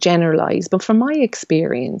want to generalize, but from my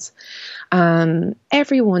experience,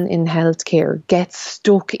 everyone in healthcare gets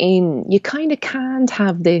stuck in. You kind of can't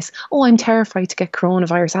have this, I'm terrified to get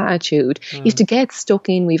coronavirus attitude. You have to get stuck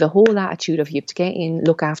in. We have a whole attitude of you have to get in,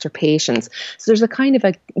 look after patients. So there's a kind of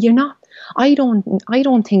I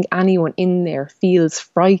don't think anyone in there feels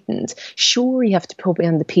frightened. Sure, you have to put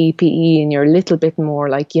in the PPE and you're a little bit more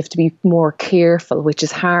you have to be more careful, which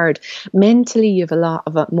is hard. Mentally, you have a lot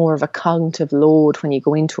of more of a cognitive load when you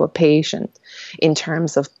go into a patient in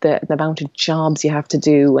terms of the amount of jobs you have to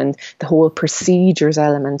do and the whole procedures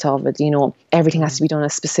element of it. Everything has to be done a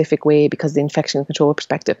specific way because of the infection control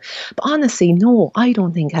perspective. But honestly, no, I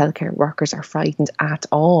don't think healthcare workers are frightened at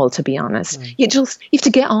all, to be honest. You have to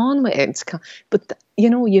get on with it. But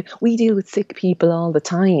we deal with sick people all the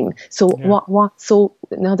time. So what's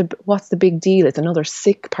the big deal? It's another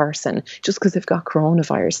sick person just because they've got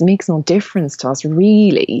coronavirus. It makes no difference to us,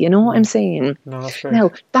 really. You know what I'm saying? No, that's great.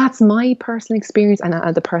 Now, that's my personal experience and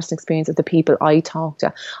the personal experience of the people I talk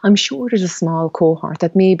to. I'm sure there's a small cohort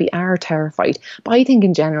that maybe are terrified. But I think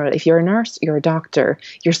in general, if you're a nurse, you're a doctor,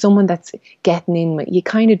 you're someone that's getting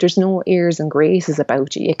in, there's no airs and graces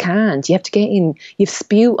about you. You can't. You have to get in. You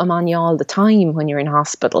spew them on you all the time when you're in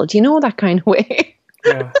hospital. Do you know that kind of way?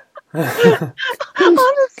 Yeah.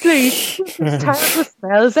 Honestly, there's terrible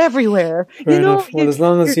smells everywhere. Well, as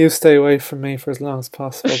long as you stay away from me for as long as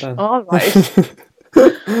possible, then. All right.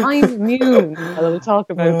 I'm immune. We'll talk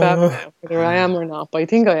about that now, whether I am or not, but I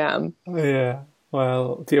think I am. Yeah.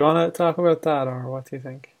 Well, do you want to talk about that, or what do you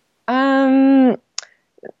think?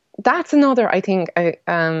 that's another, I think,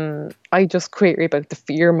 I just query about the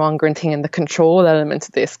fear mongering thing and the control element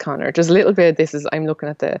of this, Connor. There's a little bit of this is I'm looking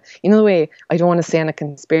at the way I don't want to say in a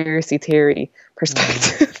conspiracy theory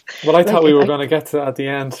perspective. Well, I thought we were going to get to that at the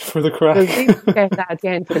end for the crack. We'll get that at the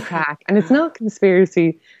end for the crack. And it's not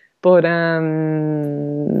conspiracy, but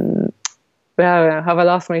well, have I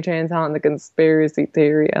lost my train of thought on the conspiracy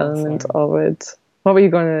theory element of it? What were you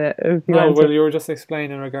going to? You were just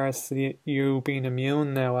explaining in regards to you being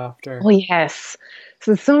immune now after. Oh yes.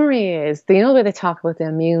 So the summary is, where they talk about the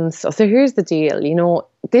immune stuff. So here's the deal.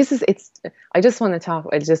 I just want to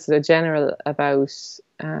talk just a general about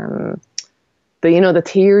the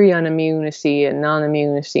theory on immunity and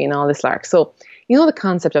non-immunity and all this lark. So the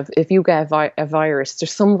concept of if you get a virus,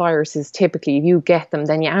 there's some viruses typically if you get them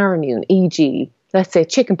then you are immune. E.g., let's say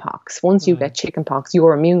chickenpox. Once you get chickenpox,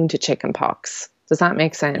 you're immune to chickenpox. Does that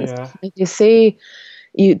make sense? Yeah. If you say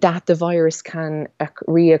that the virus can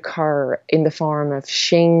reoccur in the form of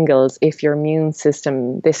shingles if your immune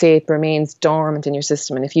system, they say it remains dormant in your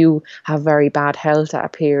system, and if you have very bad health at a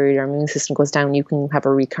period, your immune system goes down, you can have a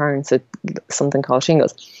recurrence of something called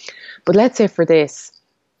shingles. But let's say for this,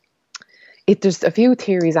 there's a few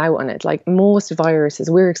theories out on it. Like most viruses,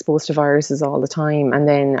 we're exposed to viruses all the time, and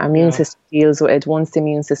then our immune system deals with it. Once the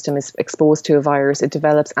immune system is exposed to a virus, it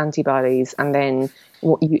develops antibodies, and then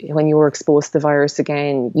when you're exposed to the virus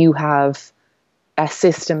again, you have a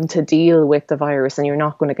system to deal with the virus, and you're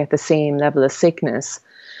not going to get the same level of sickness.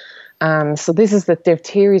 So this is there are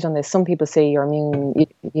theories on this. Some people say you're immune.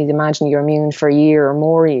 You'd imagine you're immune for a year or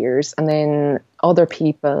more years, and then other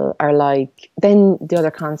people are like. Then the other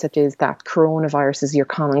concept is that coronavirus is your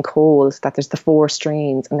common cold. That there's the 4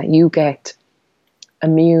 strains, and that you get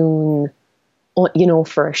immune,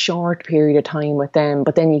 for a short period of time with them,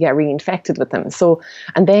 but then you get reinfected with them. So,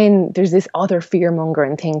 and then there's this other fear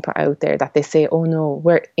mongering thing put out there that they say, oh no,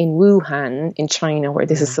 we're in Wuhan, in China, where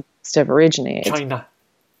this is supposed to have originated. China.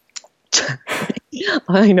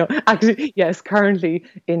 I know. Actually, yes. Currently,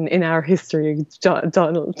 in our history,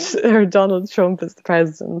 Donald Trump is the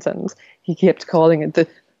president, and he kept calling it the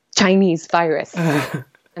Chinese virus. And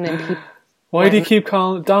then people. Why do you keep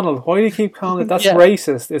calling it Donald? Why do you keep calling it? That's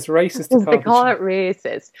racist. It's racist to call they call it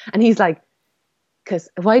racist, and he's like, "Because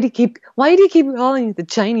why do you keep calling it the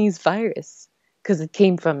Chinese virus? Because it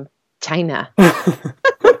came from China."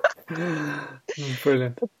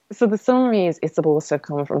 Brilliant. So the summary is it's supposed to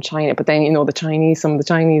come from China, but then some of the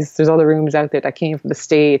Chinese, there's other rumors out there that came from the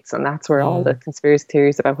States, and that's where all the conspiracy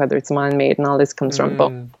theories about whether it's man-made and all this comes from.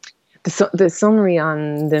 But the summary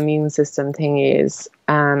on the immune system thing is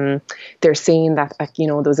they're saying that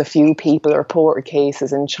there was a few people reported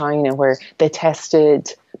cases in China where they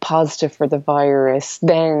tested positive for the virus,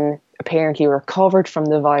 then apparently recovered from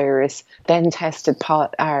the virus, then tested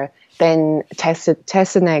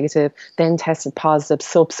negative, then tested positive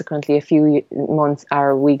subsequently a few months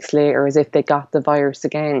or weeks later as if they got the virus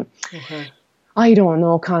again. Okay. I don't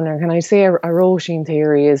know, Connor. Can I say a Roisin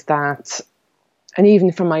theory is that, and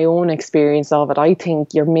even from my own experience of it, I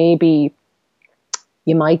think you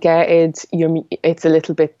might get it, it's a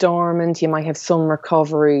little bit dormant, you might have some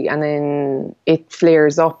recovery, and then it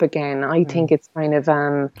flares up again. I think it's kind of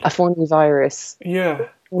a funny virus. Yeah.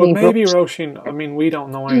 But maybe, Roisin, I mean, we don't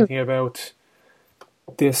know anything about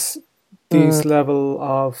these level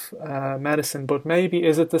of medicine, but maybe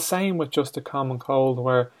is it the same with just a common cold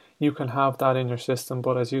where you can have that in your system,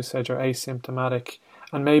 but as you said, you're asymptomatic,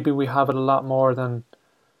 and maybe we have it a lot more than...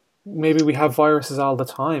 Maybe we have viruses all the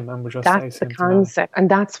time and we're just asymptomatic. That's the concept.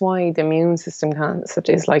 And that's why the immune system concept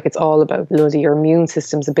is like it's all about your immune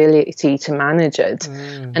system's ability to manage it.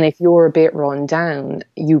 And if you're a bit run down,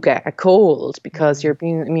 you get a cold because your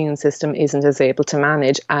immune system isn't as able to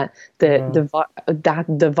manage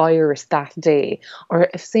the virus that day. Or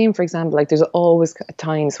if, same, for example, like there's always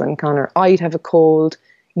times when, Connor, I'd have a cold,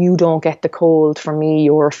 you don't get the cold from me,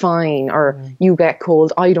 you're fine. Or you get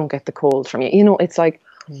cold, I don't get the cold from you. It's like...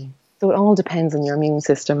 So it all depends on your immune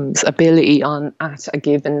system's ability at a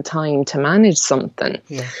given time to manage something.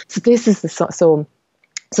 Yeah. So this is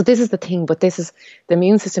this is the thing, but this is the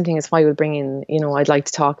immune system thing is why we'll bring in, I'd like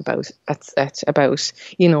to talk about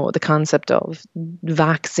the concept of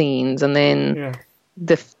vaccines, and then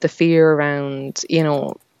the fear around,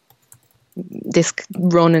 this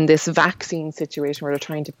running this vaccine situation where they're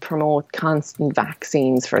trying to promote constant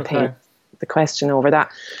vaccines for things. The question over that.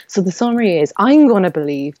 So the summary is I'm going to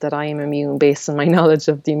believe that I am immune based on my knowledge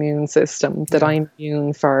of the immune system, that I'm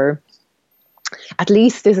immune for, at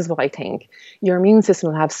least this is what I think. Your immune system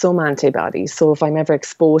will have some antibodies. So if I'm ever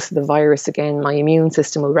exposed to the virus again, my immune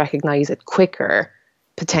system will recognize it quicker,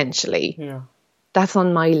 potentially. Yeah. That's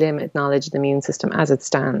on my limited knowledge of the immune system as it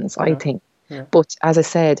stands, I Yeah. think. Yeah. But as I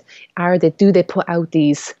said, do they put out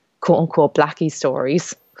these quote unquote blackie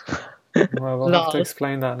stories? Well, we'll have to Lol.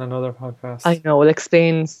 explain that in another I podcast. know, we'll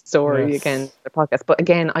explain story again in Yes. the podcast. But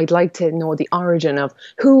again, I'd like to know the origin of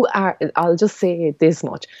I'll just say this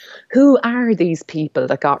much. Who are these people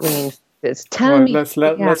that got reinfected? Tell Right, me who they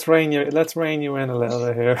are. let's rein you in a little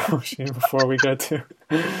bit here, Roisin, before we get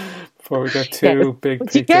Yes. too big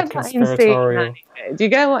But do you picture get what I'm saying, conspiratorial. anyway? Do you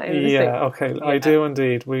get what I'm saying? Yeah, okay, I Yeah. do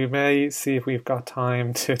indeed. We may see if we've got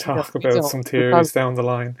time to No, talk we about don't. some We theories probably down the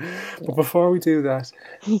line. But yeah. before we do that,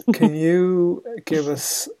 can you give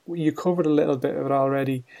us, you covered a little bit of it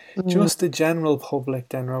already, Mm. just the general public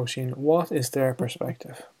then, Roisin, what is their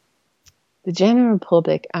perspective? The general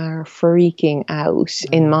public are freaking out,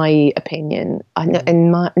 in Mm, my opinion, and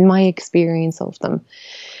mm, in my experience of them.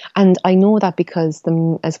 And I know that because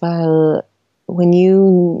them as well, when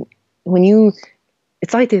you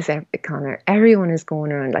it's like this, Connor. Everyone is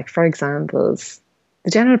going around, like, for examples, the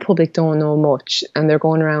general public don't know much, and they're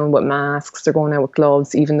going around with masks, they're going out with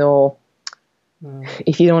gloves, even though mm,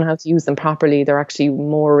 if you don't know how to use them properly, they're actually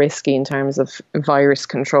more risky in terms of virus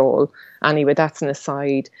control. Anyway, that's an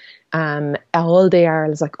aside. All they are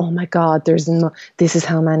is like, oh my God, this is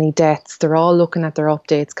how many deaths. They're all looking at their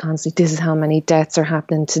updates constantly. This is how many deaths are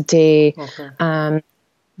happening today. okay.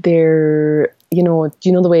 They're, do you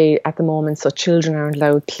know the way at the moment, so children aren't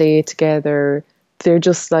allowed to play together. They're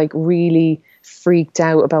just like really freaked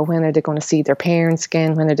out about when are they going to see their parents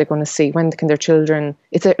again, when can their children,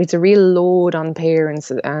 it's a real load on parents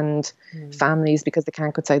and families because they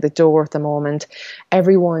can't go outside the door at the moment.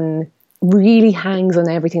 Everyone really hangs on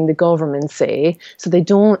everything the government say, so they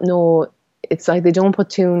don't know. It's like they don't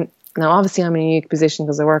put two. Now obviously I'm in a unique position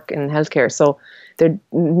because I work in healthcare, so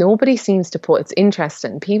nobody seems to put, it's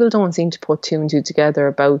interesting, people don't seem to put two and two together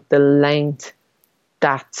about the length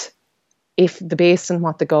that, if the based on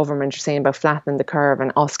what the government are saying about flattening the curve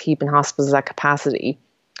and us keeping hospitals at capacity,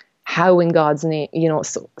 how in God's name,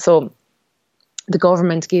 so the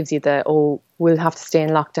government gives you we'll have to stay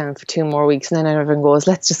in lockdown for 2 more weeks, and then everyone goes,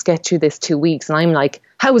 let's just get through this 2 weeks, and I'm like,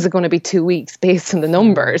 how is it going to be 2 weeks based on the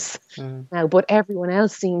numbers now? But everyone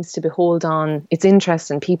else seems to hold on. It's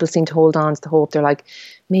interesting, people seem to hold on to the hope. They're like,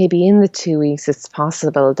 maybe in the 2 weeks it's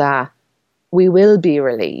possible that we will be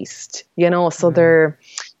released, so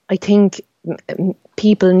I think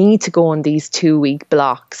people need to go on these 2 week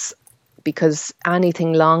blocks, because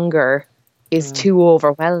anything longer is too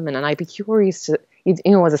overwhelming. And I'd be curious to,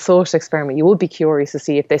 as a social experiment, you would be curious to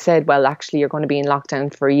see if they said, well, actually, you're going to be in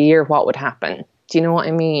lockdown for a year, what would happen? Do you know what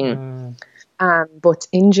I mean? But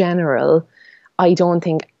in general, I don't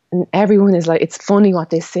think everyone is like, it's funny what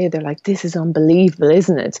they say. They're like, this is unbelievable,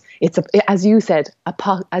 isn't it? As you said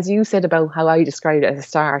about how I described it at the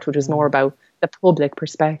start, which was more about the public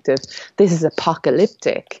perspective. This is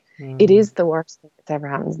apocalyptic. It is the worst thing that's ever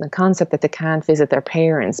happened. And the concept that they can't visit their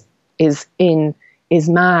parents is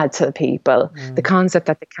mad to people. The concept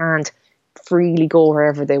that they can't freely go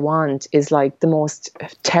wherever they want is like the most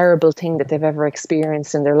terrible thing that they've ever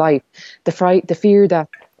experienced in their life. The fear that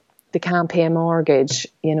they can't pay a mortgage,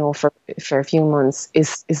 for a few months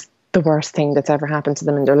is the worst thing that's ever happened to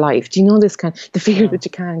them in their life. Do you know the fear that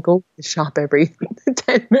you can't go to the shop every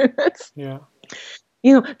 10 minutes? Yeah.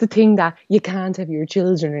 The thing that you can't have your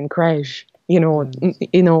children in creche,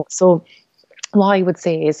 so what I would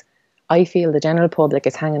say is, I feel the general public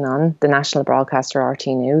is hanging on the national broadcaster RT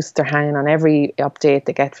News. They're hanging on every update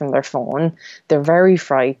they get from their phone. They're very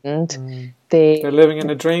frightened. They're living in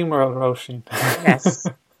a dream world, Roisin. Yes.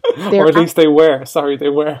 Or at least they were. Sorry, they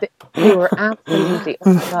were. They were absolutely,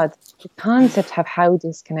 oh my God, the concept of how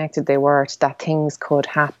disconnected they were to that things could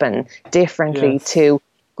happen differently to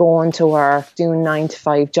going to work, doing 9 to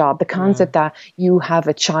 5 job. The concept that you have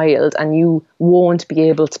a child and you won't be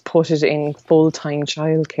able to put it in full-time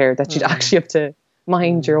childcare, that you'd actually have to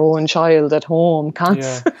mind your own child at home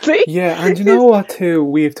constantly. Yeah, and you know what too,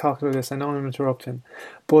 we've talked about this, I know I'm interrupting,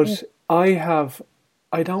 but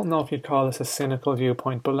I don't know if you'd call this a cynical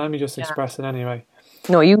viewpoint, but let me just express it anyway.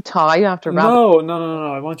 No, you have to wrap No,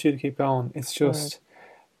 I want you to keep going. It's just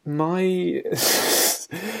my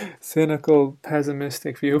cynical,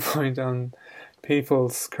 pessimistic viewpoint on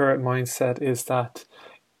people's current mindset is that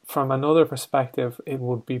from another perspective, it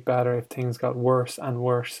would be better if things got worse and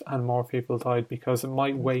worse and more people died, because it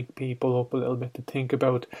might wake people up a little bit to think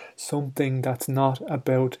about something that's not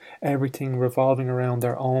about everything revolving around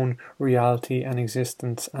their own reality and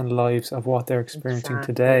existence and lives of what they're experiencing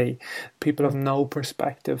today. People have no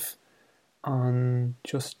perspective on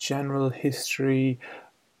just general history,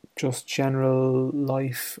 just general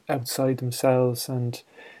life outside themselves, and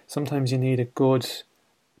sometimes you need a good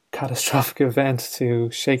catastrophic event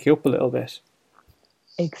to shake you up a little bit.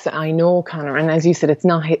 I know, Connor, and as you said, it's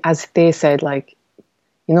not as they said. Like,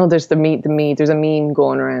 there's there's a meme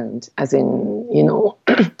going around, as in,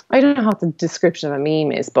 I don't know how the description of a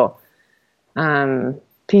meme is, but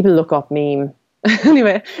people look up meme.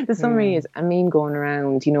 Anyway, the summary is a meme going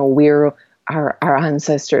around. We're our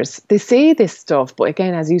ancestors. They say this stuff, but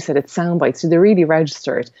again, as you said, it's sound bites. So they really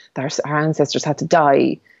registered that our ancestors had to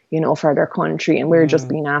die, for their country, and we're just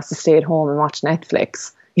being asked to stay at home and watch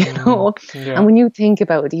Netflix. Yeah. And when you think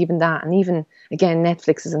about it, even that, and even again,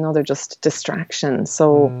 Netflix is another just distraction.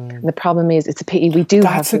 So the problem is, it's a pity we do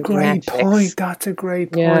That's have a great Netflix. point. That's a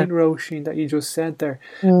great point, Roisin, that you just said there.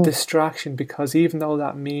 Distraction, because even though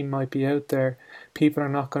that meme might be out there, people are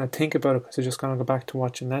not going to think about it because they're just going to go back to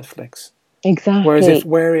watching Netflix. Exactly.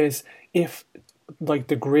 Whereas if like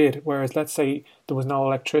the grid, whereas let's say there was no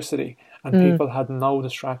electricity and people had no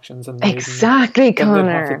distractions, and exactly, then Connor,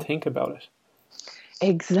 they'd have to think about it.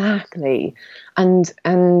 Exactly. And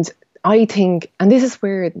I think, and this is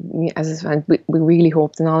where, as we really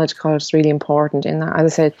hope the knowledge culture is really important in that.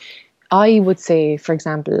 As I said, I would say, for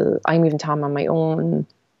example, I'm even talking on my own.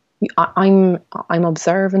 I'm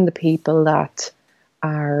observing the people that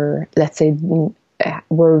are, let's say,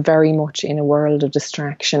 we're very much in a world of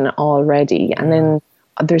distraction already, and then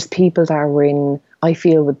there's people that are in, I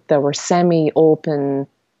feel, that were semi-open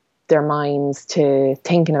their minds to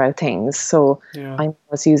thinking about things. So I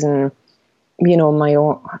was using, my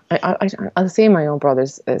own, I'll say my own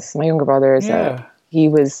brother's, as my younger brother is he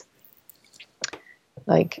was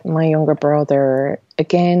like, my younger brother,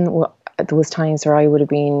 again, there was times where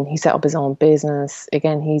he set up his own business.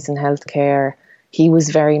 Again, he's in healthcare. He was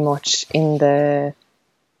very much in the,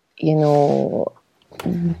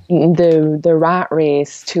 the rat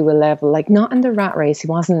race to a level, like, not in the rat race, he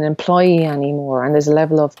wasn't an employee anymore, and there's a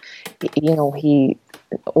level of, he's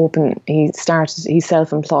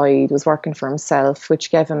self-employed, was working for himself,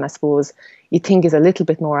 which gave him, I suppose, you think, is a little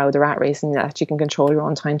bit more out of the rat race, and that you can control your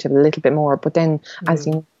own timetable a little bit more. But then as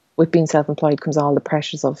with being self-employed comes all the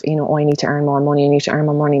pressures of, oh, I need to earn more money, I need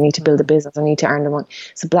to build a business, I need to earn the money.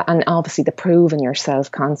 So, and obviously the proving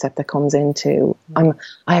yourself concept that comes into, I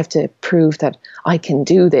have to prove that I can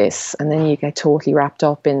do this, and then you get totally wrapped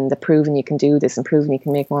up in the proving you can do this and proving you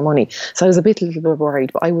can make more money. So I was a little bit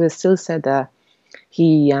worried, but I would have still said that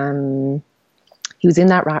he was in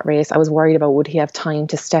that rat race. I was worried about, would he have time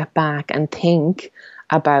to step back and think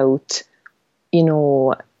about,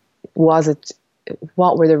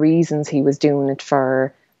 what were the reasons he was doing it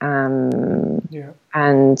for, and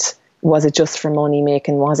was it just for money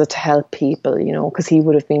making? Was it to help people? Because he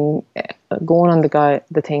would have been going on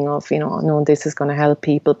the thing of, no, this is going to help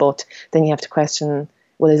people, but then you have to question,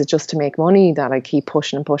 well, is it just to make money that I keep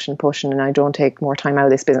pushing and pushing and pushing, and I don't take more time out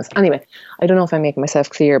of this business? Anyway, I don't know if I'm making myself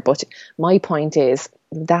clear, but my point is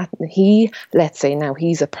that let's say now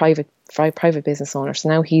he's a private business owner, so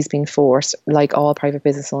now he's been forced, like all private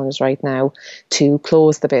business owners right now, to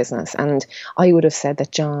close the business. And I would have said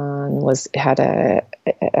that John had a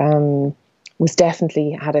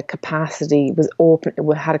capacity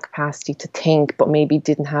to think, but maybe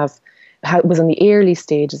didn't have, was in the early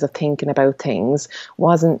stages of thinking about things,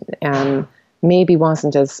 maybe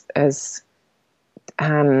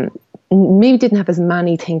didn't have as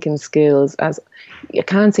many thinking skills as, I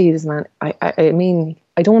can't say he's man. I mean,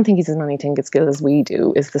 I don't think he's as many thinking skills as we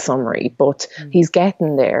do, is the summary, but he's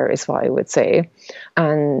getting there, is what I would say.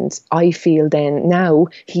 And I feel then now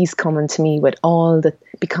he's coming to me with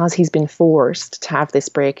because he's been forced to have this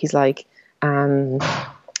break. He's like,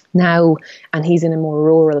 now, and he's in a more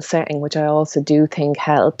rural setting, which I also do think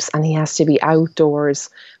helps, and he has to be outdoors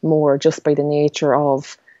more just by the nature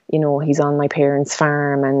of, he's on my parents'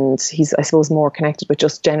 farm, and he's, I suppose, more connected with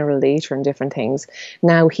just general nature and different things.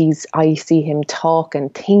 Now I see him talking,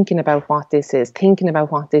 thinking about what this is, thinking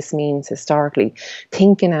about what this means historically,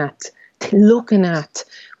 looking at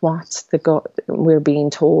what we're being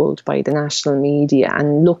told by the national media,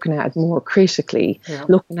 and looking at it more critically,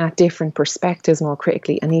 looking at different perspectives more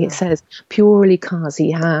critically. And he says, purely because he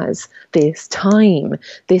has this time,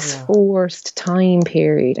 this forced time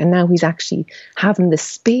period, and now he's actually having the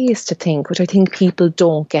space to think, which I think people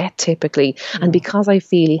don't get typically. And because I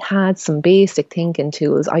feel he had some basic thinking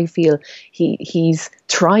tools, I feel he's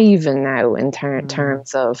thriving now in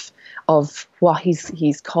terms of what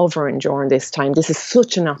he's covering during this time. This is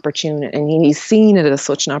such an opportunity, and he's seen it as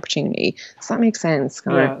such an opportunity. Does that make sense,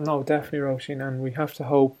 Connor? Yeah, no, definitely, Roisin, and we have to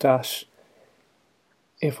hope that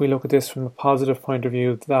if we look at this from a positive point of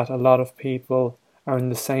view, that a lot of people are in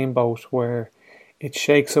the same boat, where it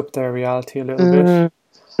shakes up their reality a little bit,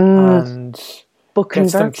 and But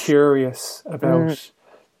gets them converse. curious about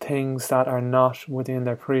things that are not within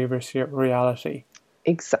their previous reality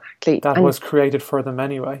Exactly. that was created for them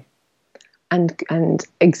anyway. And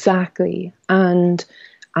exactly. And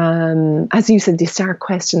as you said, you start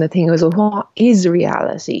questioning the thing was, well, what is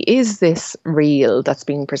reality? Is this real that's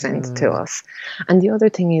being presented to us? And the other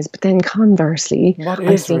thing is, but then conversely, what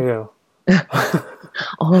is real?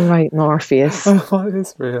 All right, Morpheus. What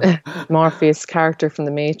is real? Morpheus, character from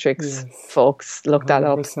the Matrix. Yes. Folks, look that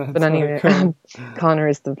up. But anyway, Connor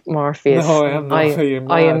is the Morpheus. No, I am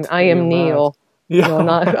not. I am Neo. Yeah.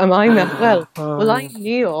 No, am I not? Well, I'm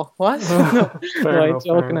Neo. What? No, I'm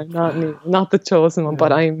joking. I'm not Neo, not the chosen one,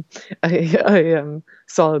 but I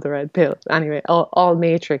swallow the red pill. Anyway, all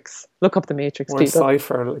Matrix. Look up the Matrix. We're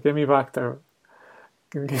Cypher. Give me back there.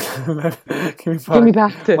 Give me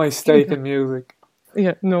back my stake in music.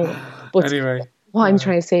 Yeah, no. But anyway, what I'm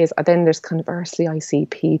trying to say is, then there's conversely, I see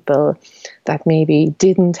people that maybe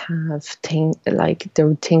didn't have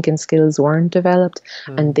their thinking skills weren't developed,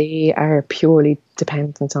 and they are purely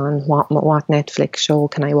dependent on what Netflix show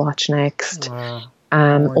can I watch next.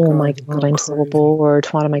 Oh my God, I'm so bored.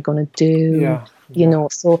 What am I going to do? Yeah, you know.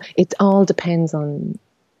 So it all depends on.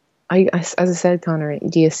 As I said, Connor,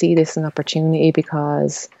 do you see this an opportunity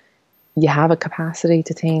because you have a capacity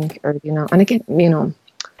to think, or and again,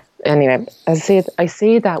 anyway, I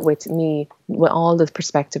say that with all the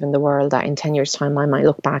perspective in the world, that in 10 years' time I might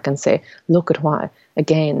look back and say, look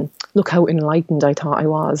how enlightened I thought I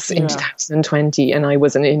was in 2020, and I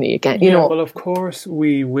was an ninny again. Well, of course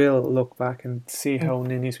we will look back and see how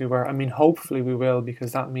ninnies we were. I mean, hopefully we will,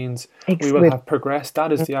 because that means we will have progressed.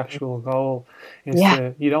 That is the actual goal.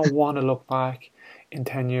 You don't want to look back in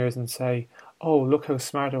 10 years and say, oh, look how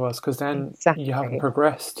smart I was, because then you haven't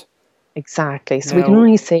progressed. Exactly. So we can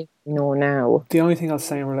only say no now. The only thing I'll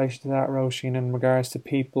say in relation to that, Roisin, in regards to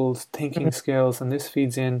people's thinking skills, and this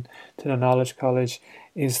feeds in to the Knowledge College,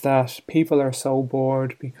 is that people are so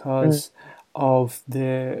bored because of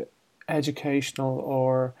the educational,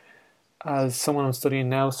 or as someone I'm studying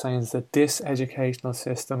now saying, that this educational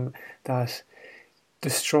system that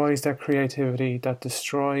destroys their creativity, that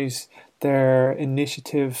destroys their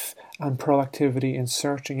initiative and proactivity in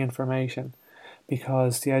searching information.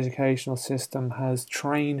 Because the educational system has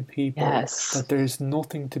trained people that there's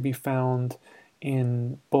nothing to be found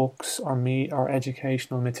in books or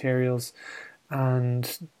educational materials,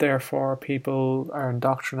 and therefore people are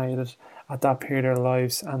indoctrinated at that period of their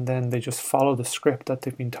lives, and then they just follow the script that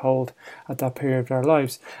they've been told at that period of their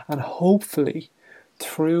lives. And hopefully,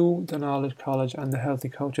 through the Knowledge College and the Healthy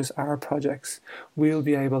Coaches, our projects, we'll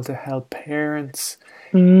be able to help parents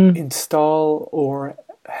install or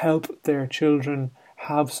help their children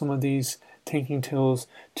have some of these thinking tools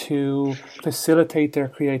to facilitate their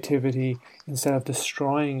creativity instead of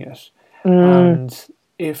destroying it. And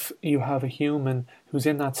if you have a human who's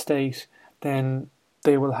in that state, then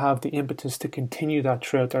they will have the impetus to continue that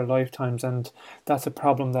throughout their lifetimes. And that's a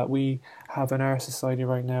problem that we have in our society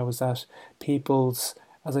right now, is that people's,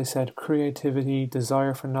 as I said, creativity,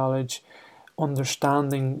 desire for knowledge,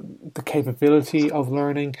 understanding the capability of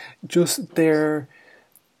learning, just their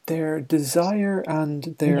desire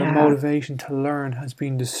and their motivation to learn has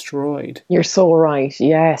been destroyed. You're so right.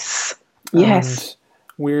 Yes. And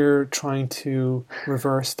we're trying to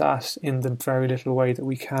reverse that in the very little way that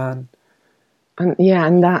we can.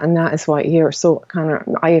 And that is why here. So kind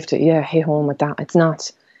of, I have to hit home with that. It's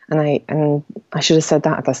not, and I should have said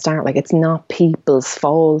that at the start. Like, it's not people's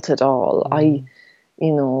fault at all.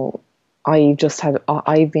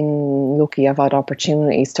 I've been lucky. I've had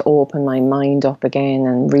opportunities to open my mind up again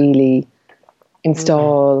and really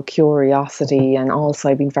install curiosity. And also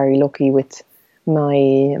I've been very lucky with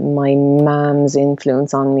my mom's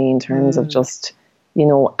influence on me in terms of just,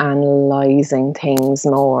 analysing things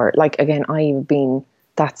more. Like, again, I've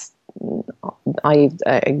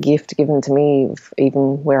a gift given to me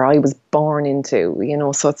even where I was born into,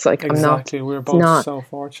 so it's like, we're both so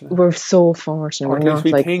fortunate. We're so fortunate. Or at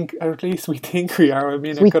least we think we are. I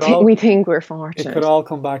mean, we think we're fortunate. It could all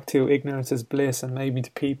come back to ignorance is bliss, and maybe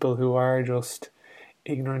to people who are just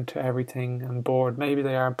ignorant to everything and bored, maybe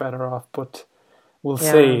they are better off, but we'll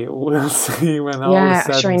see. We'll see when all is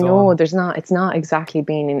said and done. I know it's not exactly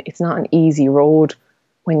it's not an easy road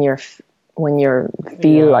when you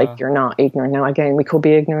feel like you're not ignorant. Now, again, we could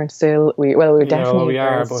be ignorant still. We're definitely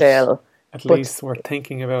ignorant still. At least we're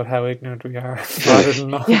thinking about how ignorant we are, rather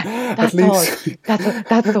than not. That's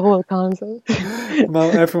the whole concept. Now,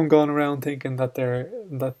 everyone going around thinking that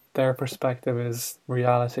their perspective is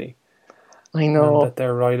reality. I know. And that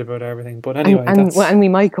they're right about everything. But anyway, and we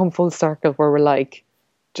might come full circle where we're like,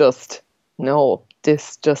 just no,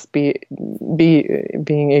 this just being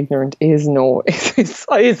ignorant is no,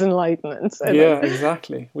 is enlightenment. Yeah,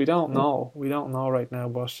 exactly. We don't know. We don't know right now,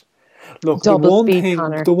 but look, Double speak,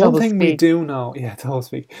 Connor. the one Double thing we speak. do know, yeah, don't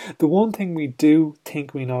speak. The one thing we do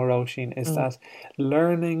think we know, Roisin, is Mm. that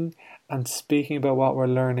learning and speaking about what we're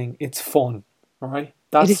learning, it's fun, all right? It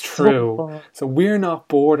That's is so true. fun. So we're not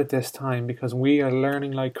bored at this time because we are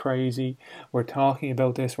learning like crazy. We're talking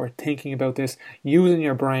about this, we're thinking about this, using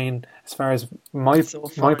your brain as far as It's so my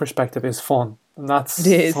fun. perspective is fun. And that's It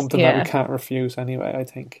is, something that we yeah. can't refuse anyway, I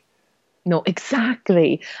think. No,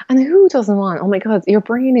 exactly. And who doesn't want? Oh my God, your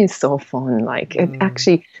brain is so fun. Like it Mm,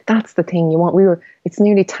 actually, that's the thing you want. It's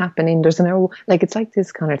nearly tapping in. There's no, like, it's like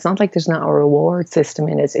this kind of, it's not like there's not a reward system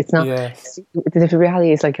in it. It's not, yes. the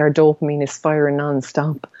reality is like our dopamine is firing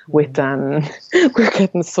non-stop with, Mm, we're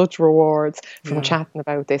getting such rewards from yeah. chatting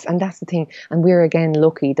about this. And that's the thing. And we're again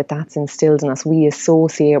lucky that that's instilled in us. We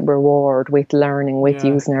associate reward with learning, with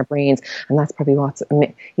Yeah. using our brains. And that's probably what's,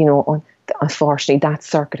 unfortunately, that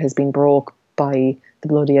circuit has been broke by the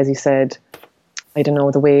bloody, as you said, I don't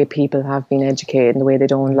know, the way people have been educated and the way they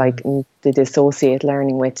don't Mm, they dissociate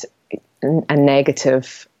learning with a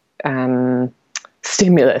negative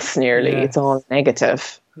stimulus nearly. It's all yes.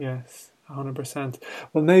 negative. Yes. 100%.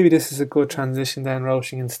 Well, maybe this is a good transition then,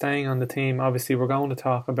 Roisin, and staying on the theme. Obviously, we're going to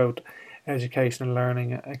talk about education and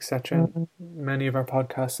learning, etc. Mm, Many of our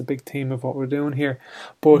podcasts, a big theme of what we're doing here.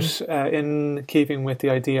 mm. But in keeping with the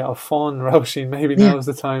idea of fun, Roisin, maybe Yeah. now is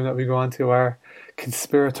the time that we go on to our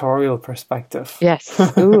conspiratorial perspective. Yes.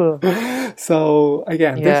 Ooh. So,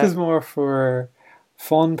 again, this Yeah. is more for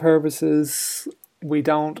fun purposes. We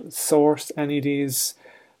don't source any of these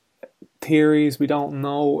theories. We don't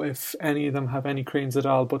know if any of them have any credence at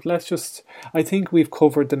all. But let's just, I think we've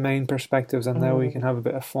covered the main perspectives and now we can Mm. have a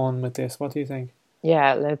bit of fun with this. What do you think?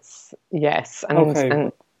 Yeah. Yes. Okay,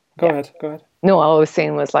 And go yeah. ahead, go ahead. No, all I was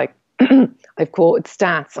saying was like, I've quoted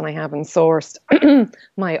stats and I haven't sourced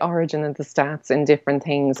my origin of the stats in different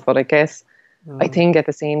things, but I Mm, think at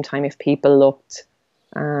the same time, if people looked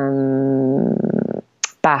um,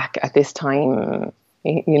 back at this time,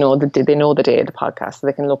 they know the day of the podcast, so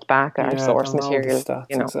they can look back at our yeah, source they'll know the material.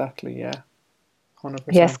 stats exactly. Yeah,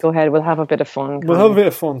 Yes, 100%. go ahead. We'll have a bit of fun, We'll have a Connor. bit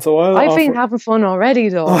of fun. So I'll I've been offer. having fun already,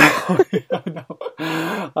 though. I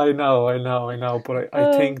know, I know. But I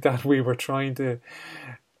Uh, think that we were trying to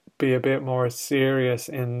be a bit more serious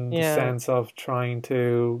in the yeah, sense of trying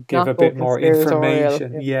to give a not go bit more conspiratorial.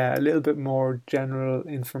 information. Yeah. Yeah, a little bit more general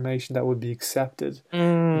information that would be accepted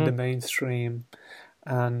in the Mm. mainstream.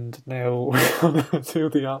 And now we're going to do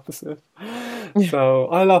the opposite. So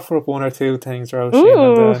I'll offer up one or two things, Roisin,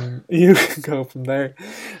 and Ooh, then you can go from there.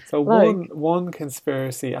 So like, one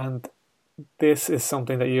conspiracy, and this is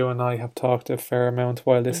something that you and I have talked a fair amount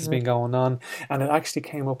while this has mhm, been going on, and it actually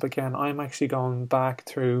came up again. I'm actually going back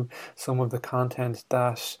through some of the content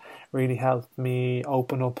that really helped me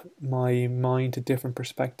open up my mind to different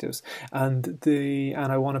perspectives, and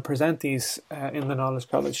I want to present these in the Knowledge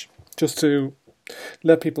College just to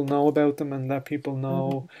let people know about them and let people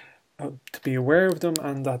know mhm, to be aware of them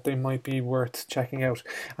and that they might be worth checking out.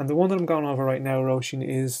 And the one that I'm going over right now, Roisin,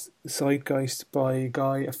 is Zeitgeist by a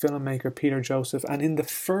filmmaker, Peter Joseph. And in the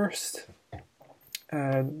first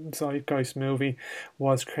Zeitgeist movie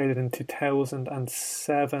was created in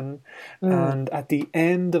 2007, mm, and at the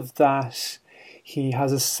end of that, he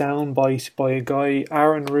has a soundbite by a guy,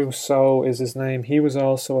 Aaron Rousseau is his name. He was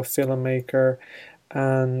also a filmmaker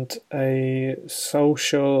and a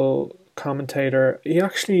social commentator. He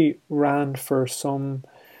actually ran for some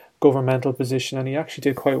governmental position and he actually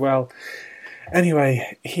did quite well.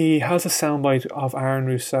 Anyway, he has a soundbite of Aaron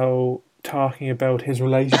Rousseau talking about his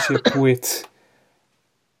relationship with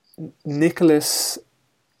Nicholas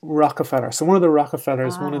Rockefeller. So one of the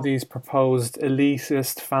Rockefellers, one of wow. these proposed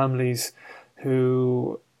elitist families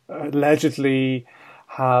who allegedly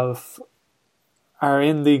have are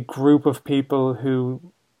in the group of people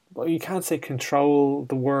who, well, you can't say control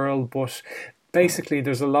the world, but basically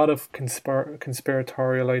there's a lot of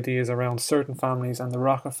conspiratorial ideas around certain families, and the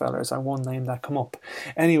Rockefellers are one name that come up.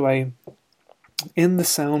 Anyway, in the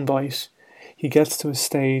soundbite, he gets to a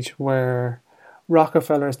stage where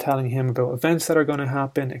Rockefeller is telling him about events that are going to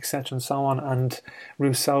happen, etc., and so on, and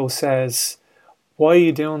Rousseau says, "Why are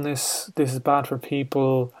you doing this? This is bad for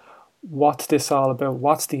people. What's this all about?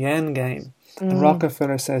 What's the end game?" And Mm,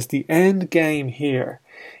 Rockefeller says the end game here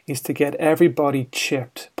is to get everybody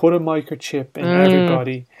chipped, put a microchip in mm,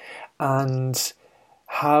 everybody, and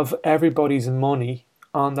have everybody's money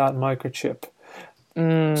on that microchip.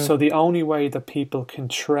 mm, So the only way that people can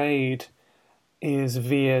trade is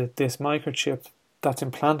via this microchip that's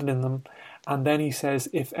implanted in them, And then he says,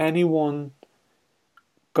 if anyone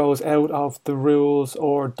goes out of the rules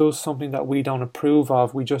or does something that we don't approve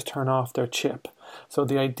of, we just turn off their chip. So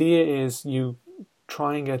the idea is you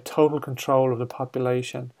try and get total control of the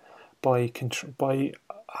population by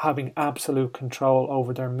having absolute control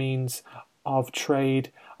over their means of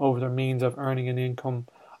trade, over their means of earning an income,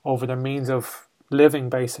 over their means of living,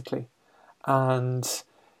 basically. And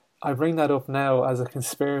I bring that up now as a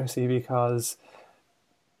conspiracy because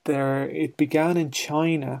it began in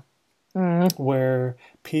China, where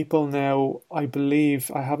people now, I believe,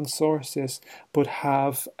 I haven't sourced this, but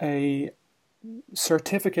have a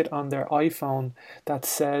certificate on their iPhone that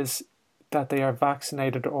says that they are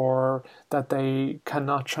vaccinated or that they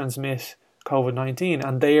cannot transmit COVID-19,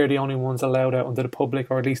 and they are the only ones allowed out into the public,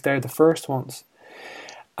 or at least they're the first ones.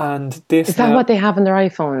 And this is that now, what they have in their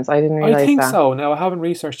iPhones? I didn't realize that. I think so. Now, I haven't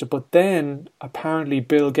researched it, but then apparently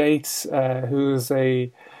Bill Gates, who's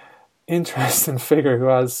a interesting figure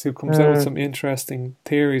who comes out with some interesting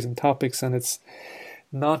theories and topics, and it's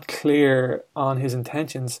not clear on his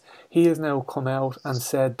intentions. He has now come out and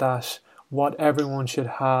said that what everyone should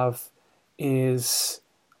have is,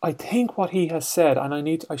 I think what he has said, and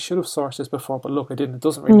I should have sourced this before, but look, I didn't. It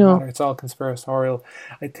doesn't really matter. It's all conspiratorial.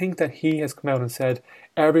 I think that he has come out and said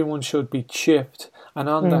everyone should be chipped, and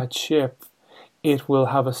on that chip, it will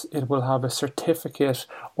have a certificate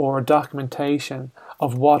or documentation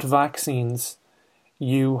of what vaccines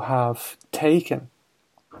you have taken.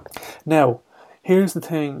 Now, here's the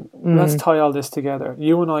thing. Let's tie all this together.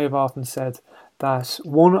 You and I have often said that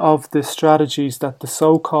one of the strategies that the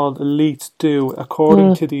so-called elites do,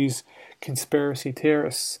 according to these conspiracy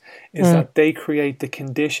theorists, is that they create the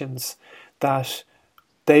conditions that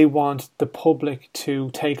they want the public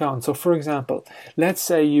to take on. So, for example, let's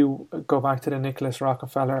say you go back to the Nicholas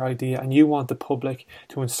Rockefeller idea and you want the public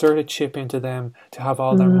to insert a chip into them to have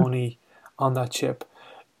all their money on that chip.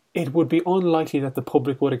 It would be unlikely that the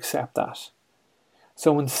public would accept that.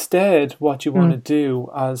 So instead, what you want to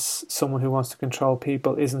do as someone who wants to control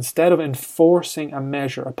people is, instead of enforcing a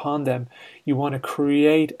measure upon them, you want to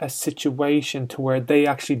create a situation to where they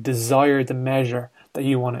actually desire the measure that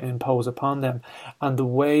you want to impose upon them. And the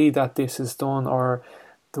way that this is done, or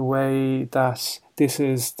the way that this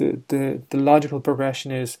is, the logical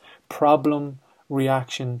progression is problem,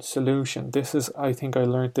 reaction, solution. This is, I think I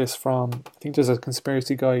learned this from, I think there's a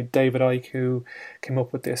conspiracy guy, David Icke, who came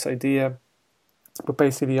up with this idea. But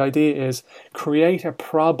basically the idea is create a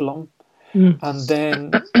problem, and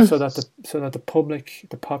then so that the public,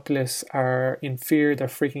 the populace, are in fear, they're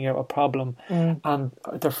freaking out a problem, and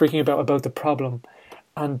they're freaking about the problem.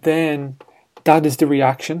 And then that is the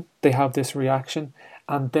reaction. They have this reaction,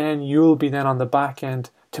 and then you'll be then on the back end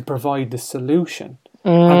to provide the solution.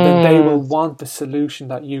 And then they will want the solution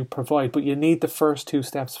that you provide, but you need the first two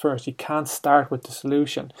steps first. You can't start with the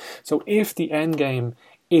solution. So if the end game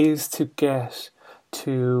is to get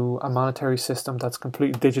to a monetary system that's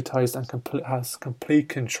completely digitized and has complete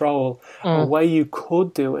control, a way you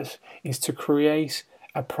could do it is to create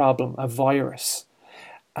a problem, a virus,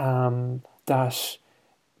 that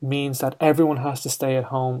means that everyone has to stay at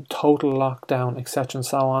home, total lockdown, etc. and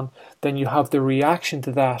so on. Then you have the reaction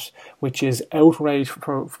to that, which is outrage.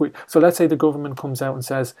 So let's say the government comes out and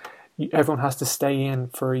says everyone has to stay in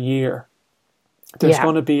for a year. There's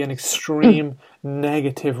going to be an extreme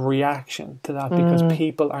negative reaction to that, because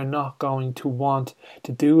people are not going to want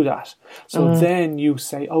to do that. So then you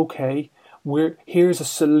say, okay, here's a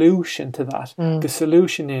solution to that. The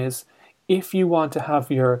solution is, if you want to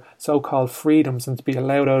have your so-called freedoms and to be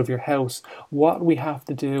allowed out of your house, what we have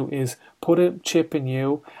to do is put a chip in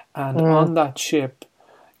you, and on that chip,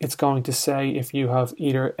 it's going to say if you have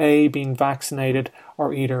either A, been vaccinated,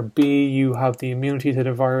 or either B, you have the immunity to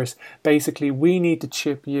the virus. Basically, we need to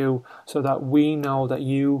chip you so that we know that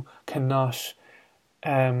you cannot,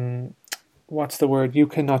 you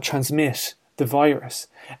cannot transmit the virus.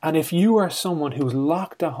 And if you are someone who's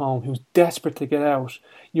locked at home, who's desperate to get out,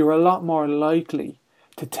 you're a lot more likely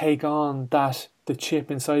to take on the chip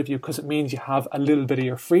inside of you, because it means you have a little bit of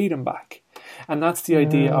your freedom back. And that's the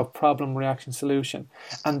idea of problem, reaction, solution.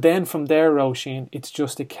 And then from there, Roisin, it's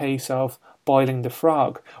just a case of boiling the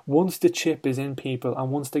frog. Once the chip is in people,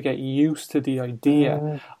 and once they get used to the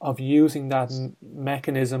idea of using that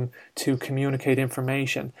mechanism to communicate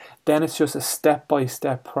information, then it's just a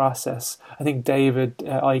step-by-step process. I think David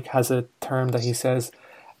Icke has a term that he says,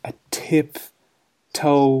 a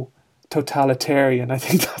tiptoe totalitarian. I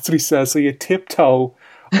think that's what he says. So you tiptoe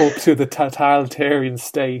up to the totalitarian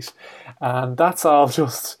state. And that's all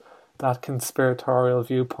just that conspiratorial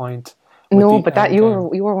viewpoint. with No, the but that end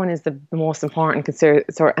game. your one is the most important consider.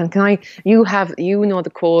 Sorry, and can I? You know the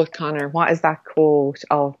quote, Connor. What is that quote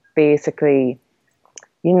of basically?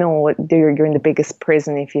 You're in the biggest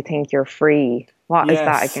prison if you think you're free. What is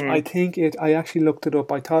that Yes, I again? think it. I actually looked it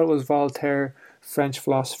up. I thought it was Voltaire, French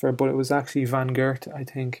philosopher, but it was actually Van Goethe, I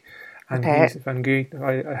think. And Okay, he's Van Goethe.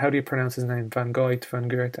 How do you pronounce his name? Van Goethe, Van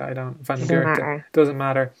Goethe. I don't. Van doesn't Goethe. matter. Doesn't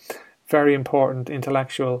matter. Very important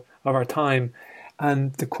intellectual of our time.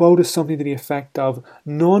 And the quote is something to the effect of,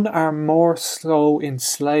 "None are more so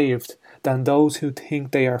enslaved than those who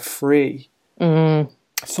think they are free." Mm,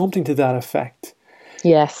 Something to that effect.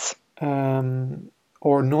 yes. Um,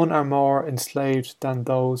 or none are more enslaved than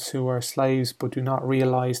those who are slaves but do not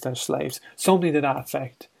realize they're slaves. Something to that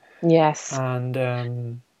effect. Yes. And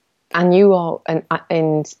And you all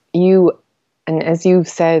and you and as you've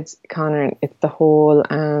said, Connor, it's the whole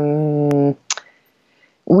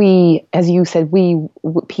we, as you said,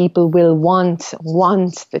 people will want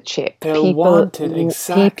the chip. they'll People want it people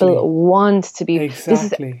exactly. want to be. This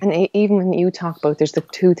is, Exactly. and even when you talk about, there's the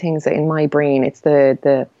two things that in my brain. It's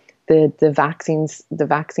the vaccines, the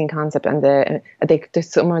vaccine concept, and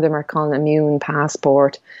some of them are calling immune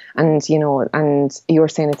passport, and and you're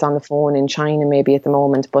saying it's on the phone in China maybe at the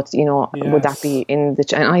moment, but would that be Yes. in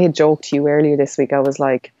the? And I had joked to you earlier this week. I was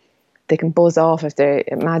like, they can buzz off if they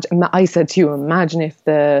imagine. I said to you, imagine if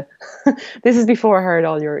the this is before I heard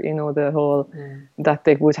all your, the whole Mm. that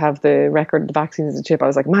they would have the record, the vaccines as a chip. I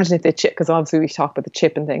was like, imagine if they chip, because obviously we talked about the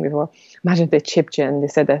chipping thing before. Imagine if they chipped you and they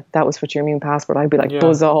said that was for your immune passport. I'd be like, Yeah.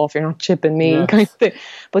 buzz off, you're not chipping me, kind of Yes. thing.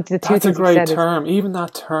 But the two That's a things you great said is term. Even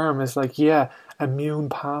that term is like, yeah, immune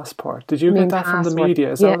passport. Did you get immune that from the passport.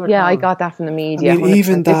 media? Is that Yeah, what they're yeah, I calling it? got that from the I media, mean,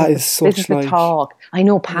 even 100%. This is that the is this is such the like, talk. I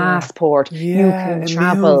know yeah, passport. You yeah, can immune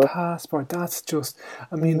travel. passport. That's just,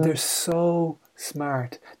 I mean, Mm, they're so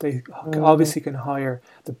smart. They mm, obviously can hire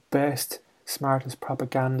the best, smartest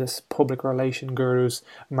propagandists, public relation gurus,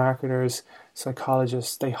 marketers,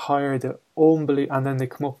 psychologists. They hire the unbelievable, and then they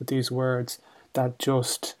come up with these words that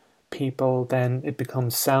just people, then it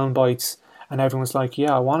becomes sound bites, and everyone's like,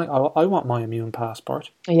 yeah, I want it. I want my immune passport.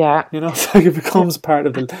 yeah. So it becomes part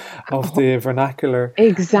of the vernacular, and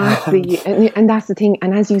Exactly, and that's the thing.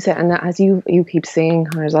 And as you said, and as you keep saying,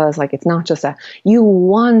 Connor, as well, it's like it's not just that you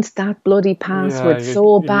want that bloody yeah, password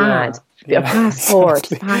so bad, yeah, a yeah,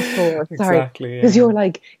 passport, exactly, passport. Sorry, exactly, because yeah, you're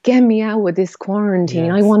like, get me out with this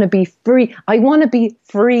quarantine. I yes, want to be free. I want to be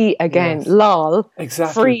free again. yes, Lol,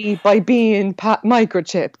 exactly, free by being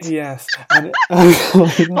microchipped. yes, and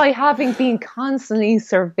By having been constantly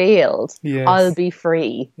surveilled, I'll yes, be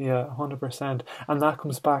free. yeah, 100%. And that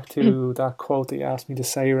comes back to that quote that you asked me to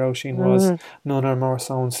say, Roisin, was, Mm, none are more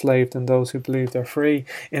so enslaved than those who believe they're free.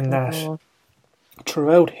 In that, mm,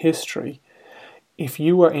 throughout history, if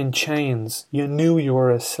you were in chains, you knew you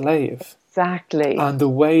were a slave. exactly. And the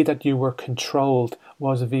way that you were controlled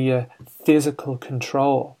was via physical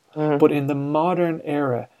control. Mm, But in the modern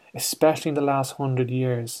era, especially in the last 100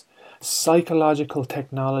 years, psychological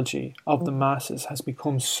technology of the masses has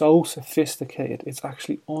become so sophisticated. It's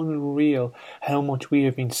actually unreal how much we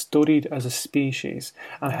have been studied as a species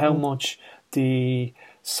and how mm, much the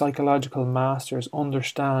psychological masters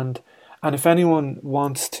understand. And if anyone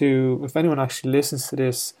actually listens to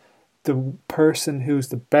this, the person who's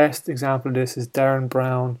the best example of this is Darren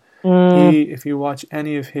Brown. mm. If you watch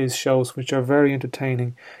any of his shows, which are very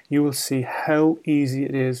entertaining, you will see how easy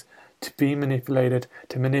it is to be manipulated,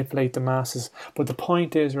 to manipulate the masses. But the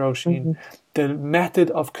point is, Roisin, Mhm. the method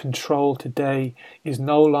of control today is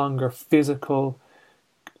no longer physical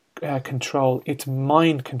control, it's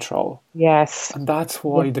mind control. Yes. And that's Yeah.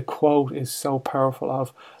 why the quote is so powerful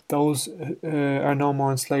of those are no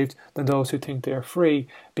more enslaved than those who think they are free,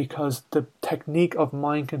 because the technique of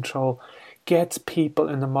mind control gets people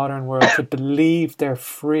in the modern world to believe they're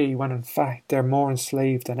free when in fact they're more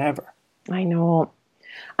enslaved than ever. I know.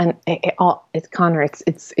 And it's Connor,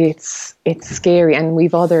 it's scary. And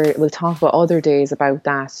we'll talk about other days about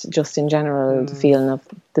that, just in general, the Mm, feeling of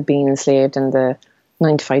the being enslaved and the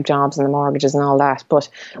 9 to 5 jobs and the mortgages and all that. But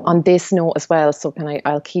on this note as well, so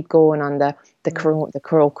I'll keep going on the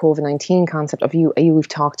COVID-19 concept of you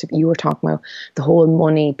were talking about the whole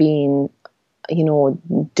money being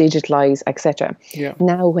digitalized, etc. yeah.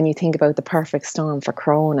 Now, when you think about the perfect storm for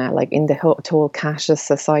Corona, like in the whole cashless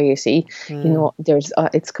society, Mm, there's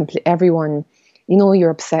it's complete. Everyone, you're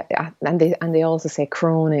upset, and they also say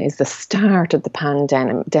Corona is the start of the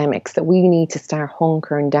pandemics, that we need to start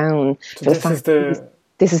hunkering down so for the this fact is that the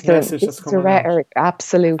this is the message this that's is the coming out. rhetoric,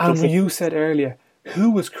 absolutely. And So what you said earlier,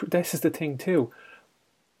 this is the thing too.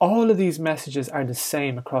 All of these messages are the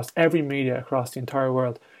same across every media across the entire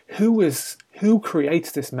world. Who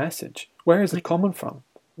creates this message? Where is it coming from?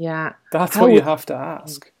 Yeah. That's what How you would have to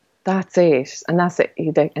ask. That's it, and that's it.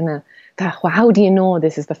 How do you know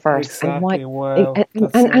this is the first, and why? Exactly. And Wow, and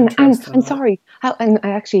that's and, so and, and, interesting. and sorry, how? And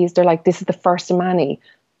actually, is there like this is the first of many?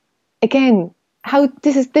 Again, how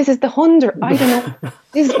this is the 100? I don't know.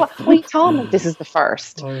 This is what are you talking about? This is the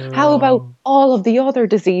first. I How about know. all of the other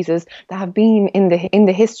diseases that have been in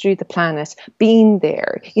the history of the planet, been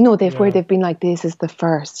there? Where Yeah, they've been like this is the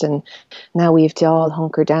first, and now we have to all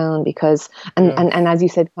hunker down because yeah. and as you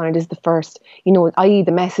said, Connor, this is the first. I.e.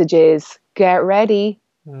 the message is get ready.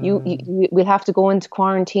 Mm, We'll have to go into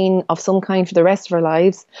quarantine of some kind for the rest of our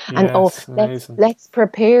lives, and yes, let's amazing. let's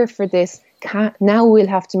prepare for this. Now we'll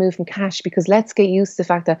have to move from cash because let's get used to the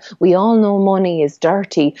fact that we all know money is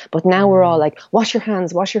dirty, but now we're all Mm, like, wash your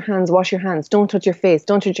hands, wash your hands, wash your hands. Don't touch your face,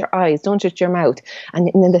 don't touch your eyes, don't touch your mouth. And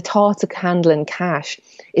then the thoughts of handling cash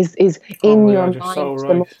is oh in my your God, you're so mind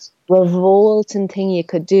the right. most revolting thing you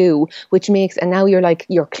could do, which makes, and now you're like,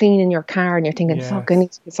 you're cleaning your car and you're thinking, fuck, I Yes,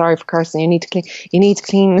 need to, sorry for cursing, you need to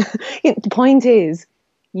clean. The point is,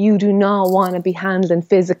 you do not want to be handling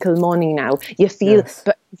physical money now. You feel, yes.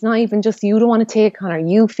 but it's not even just you don't want to take, Connor.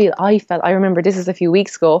 I remember this is a few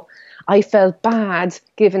weeks ago. I felt bad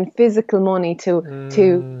giving physical money to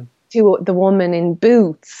Mm, the woman in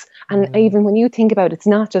Boots. And mm. even when you think about it, it's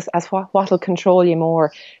not just as what'll control you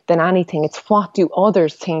more than anything. It's what do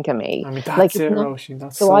others think of me? I mean, Like that's it's it, not. Roisin.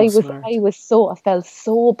 That's So so I smart. was I felt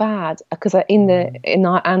so bad because Mm, in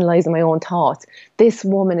not analyzing my own thoughts, this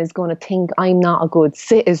woman is going to think I'm not a good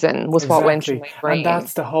citizen was what went through exactly. my And brain.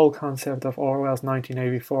 that's the whole concept of Orwell's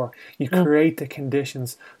 1984. You Mm, create the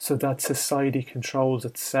conditions so that society controls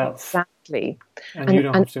itself exactly. and you And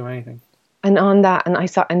don't and have to do anything. and on that, and I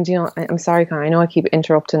saw, and I'm sorry, Karen. I know I keep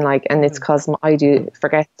interrupting, like, and it's Mm. because I do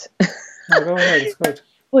forget. No, go ahead. It's good.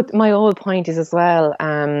 But my whole point is as well.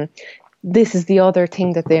 This is the other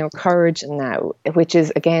thing that they're encouraging now, which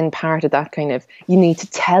is again part of that kind of you need to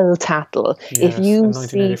tell tattle. Yes, in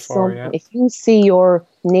 1984, yeah. If you see your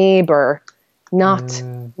neighbour, not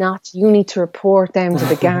Mm. not you need to report them to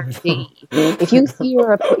the Gardaí. If you see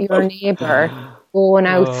your neighbour going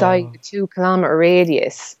outside Oh, a 2 kilometre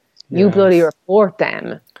radius, you bloody yes, report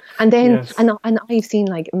them. And then, yes. and I've seen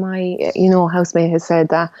like my, housemate has said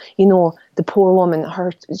that, the poor woman,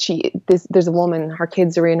 there's a woman, her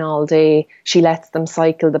kids are in all day. She lets them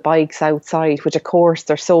cycle the bikes outside, which of course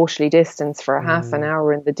they're socially distanced for a half an Mm.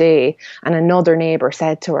 hour in the day. And another neighbour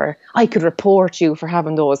said to her, I could report you for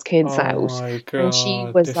having those kids Oh out. my And she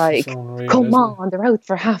God, was this is like, unreal, come isn't it? on, they're out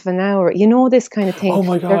for half an hour. This kind of thing. Oh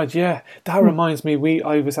my They're, God, yeah. That reminds me,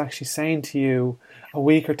 I was actually saying to you a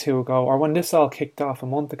week or two ago, or when this all kicked off a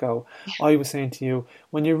month ago, I was saying to you,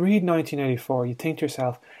 when you read 1984, you think to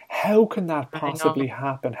yourself, how can that I know. possibly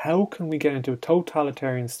happen? How can we get into a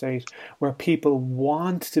totalitarian state where people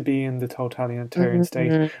want to be in the totalitarian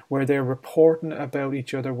state, Mm-hmm. where they're reporting about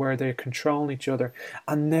each other, where they're controlling each other?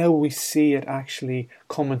 And now we see it actually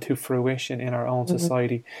coming to fruition in our own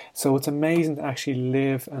society. So it's amazing to actually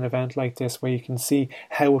live an event like this where you can see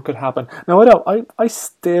how it could happen. Now, I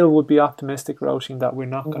still would be optimistic, Roisin, that we're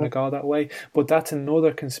not going Mm-hmm. to go that way, but that's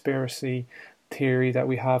another conspiracy theory that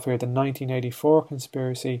we have here, the 1984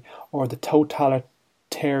 conspiracy or the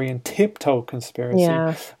totalitarian tiptoe conspiracy,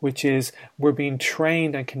 Yeah. which is we're being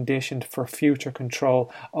trained and conditioned for future control.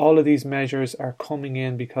 All of these measures are coming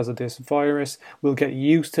in because of this virus. We'll get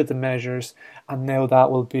used to the measures, and now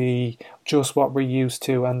that will be just what we're used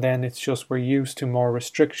to. And then it's just we're used to more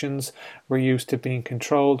restrictions, we're used to being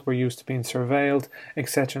controlled, we're used to being surveilled,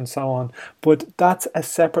 etc., and so on. But that's a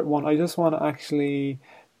separate one. I just want to actually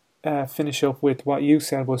finish up with what you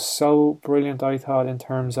said was so brilliant, I thought, in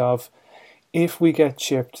terms of if we get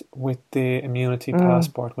chipped with the immunity Mm.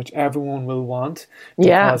 passport, which everyone will want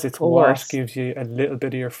Yeah, because of it's what course. gives you a little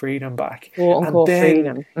bit of your freedom back. Quote And unquote then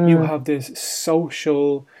freedom. you Mm. have this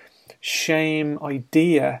social shame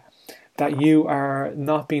idea that you are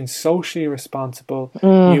not being socially responsible.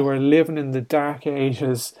 Mm. You are living in the dark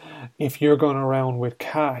ages. If you're going around with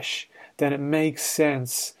cash, then it makes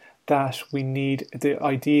sense that the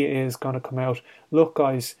idea is going to come out. Look,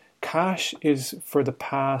 guys, cash is for the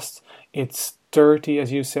past. It's dirty,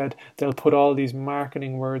 as you said. They'll put all these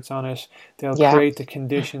marketing words on it. They'll Yeah. create the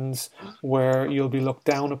conditions where you'll be looked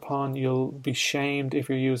down upon. You'll be shamed if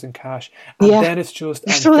you're using cash. And Yeah. then it's just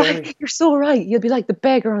You're a so very, like you're so right. You'll be like the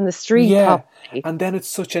beggar on the street, yeah. probably. And then it's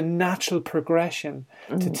such a natural progression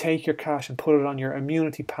to Mm. take your cash and put it on your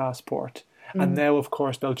immunity passport. And Mm. now, of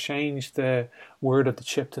course, they'll change the word of the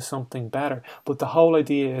chip to something better. But the whole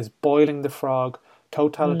idea is boiling the frog, Mm.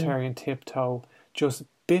 totalitarian tiptoe, just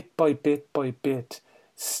bit by bit by bit,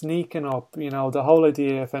 sneaking up. You know, the whole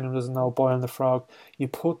idea, if anyone doesn't know, boiling the frog, you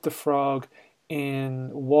put the frog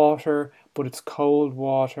in water, but it's cold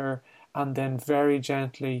water, and then very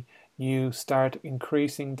gently you start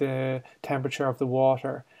increasing the temperature of the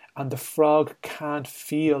water, and the frog can't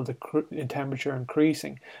feel the temperature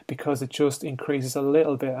increasing because it just increases a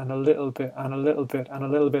little bit and a little bit and a little bit and a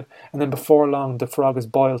little bit, and then before long the frog is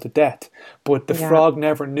boiled to death. But the Yeah. frog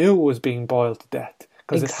never knew it was being boiled to death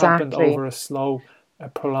because it happened Exactly. over a slow,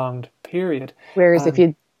 prolonged period. Whereas if And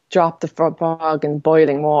you drop the frog in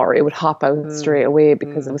boiling water, it would hop out mm, straight away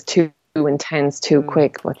because it mm, was too intense, too mm,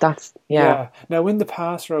 quick. But that's, yeah. yeah. Now in the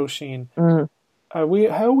past, Roisin, Mm, how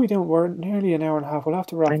are we doing? We're nearly an hour and a half. We'll have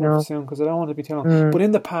to I wrap up know. soon because I don't want to be too long. Mm, But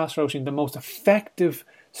in the past, Roisin, the most effective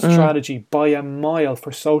mm, strategy by a mile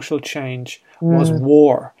for social change was mm,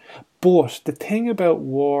 war. But the thing about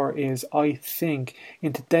war is, I think,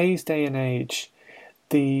 in today's day and age,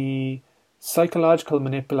 the psychological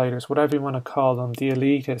manipulators, whatever you want to call them, the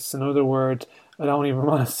elitists, in other words, I don't even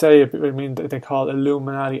want to say it, but I mean they call it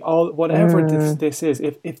Illuminati, all whatever mm, this is,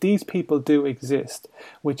 if these people do exist,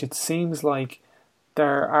 which it seems like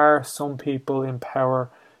there are some people in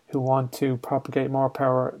power who want to propagate more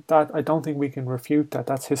power, that I don't think we can refute that.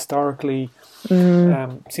 That's historically mm,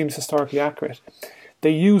 seems historically accurate.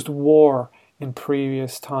 They used war in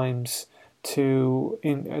previous times to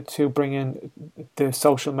bring in the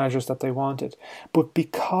social measures that they wanted, but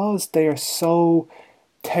because they are so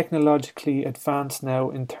technologically advanced now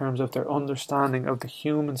in terms of their understanding of the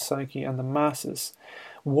human psyche and the masses,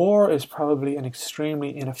 war is probably an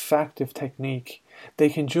extremely ineffective technique. They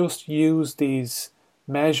can just use these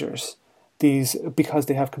measures, these because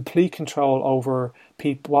they have complete control over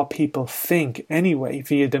what people think anyway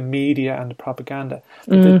via the media and the propaganda.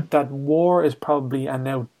 mm. That war is probably an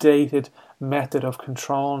outdated method of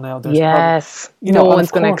control now. There's probably, Yes. you No know, and of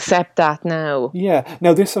one's going to course, accept that now. yeah.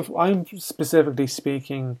 Now, I'm specifically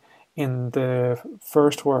speaking in the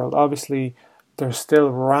first world. Obviously, there's still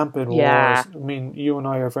rampant Yeah. wars. I mean, you and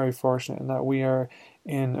I are very fortunate in that we are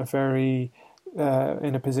in a very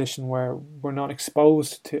in a position where we're not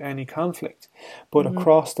exposed to any conflict. But Mm,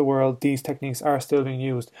 across the world, these techniques are still being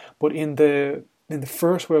used. But in the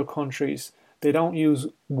first world countries, they don't use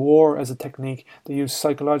war as a technique. They use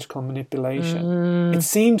psychological manipulation. It mm,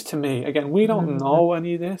 seems to me, again, we don't mm, know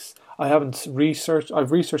any of this. I've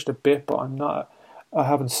researched a bit, but I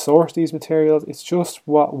haven't sourced these materials. It's just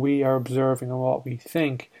what we are observing and what we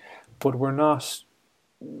think, but we're not,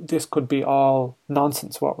 this could be all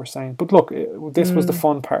nonsense what we're saying. But look, this was the mm.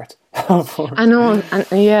 fun part. I know, and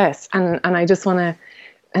yes, and I just want to,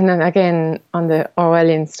 and then again on the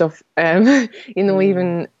Orwellian stuff, Mm,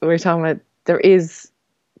 even we're talking about there is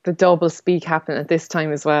the double speak happening at this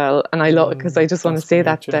time as well, and I love because I just want to that's say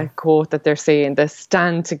brilliant, that yeah. the quote that they're saying, the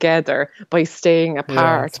stand together by staying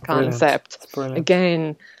Yeah, apart it's brilliant. concept. It's brilliant.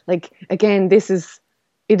 Again, this is.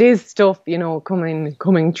 It is stuff,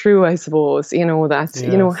 coming true. I suppose that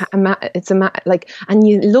Yes. like, and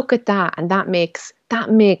you look at that, and that makes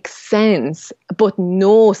sense, but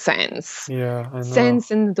no sense. Yeah, I know.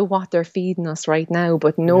 Sense in the what they're feeding us right now,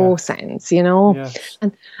 but no Yes. sense. Yes.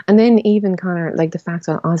 And then even kind of like the fact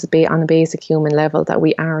that on a basic human level that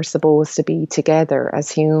we are supposed to be together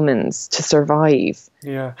as humans to survive.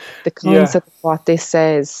 Yeah. The Yeah. concept of what this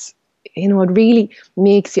says, it really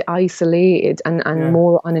makes you isolated and Yeah.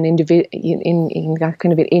 more on an in that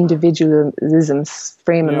kind of an individualism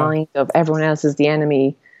frame of Yeah. mind of everyone else is the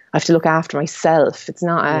enemy. I have to look after myself. It's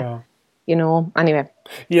not Yeah. anyway.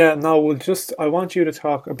 Yeah, no, I want you to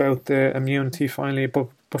talk about the immunity finally, but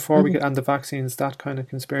before we Mhm. get and the vaccines, that kind of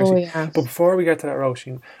Oh conspiracy. yeah. But before we get to that,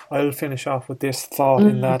 Roisin, I'll finish off with this thought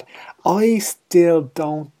in Mm, that I still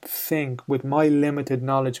don't think, with my limited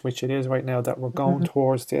knowledge, which it is right now, that we're going mm,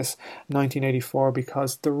 towards this 1984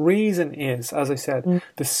 because the reason is, as I said, mm.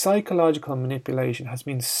 the psychological manipulation has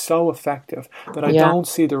been so effective that I Yeah. don't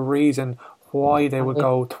see the reason why they would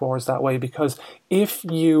go towards that way, because if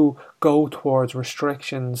you go towards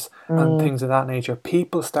restrictions and Mm, things of that nature,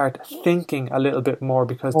 people start thinking a little bit more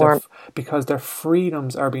or because their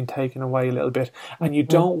freedoms are being taken away a little bit, and you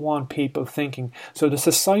mm, don't want people thinking. So the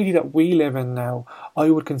society that we live in now,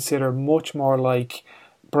 I would consider much more like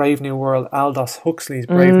Brave New World, Aldous Huxley's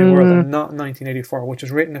Brave New World, mm, and not 1984, which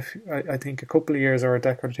was written, I think, a couple of years or a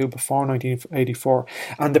decade or two before 1984.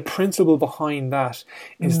 And the principle behind that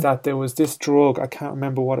is mm, that there was this drug, I can't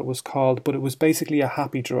remember what it was called, but it was basically a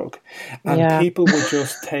happy drug. And yeah. people would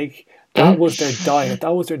just take that was their diet.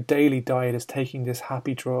 That was their daily diet, is taking this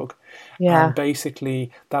happy drug. Yeah. And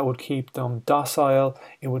basically that would keep them docile.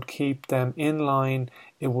 It would keep them in line.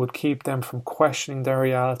 It would keep them from questioning their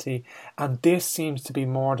reality. And this seems to be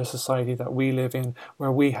more the society that we live in,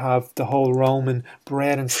 where we have the whole Roman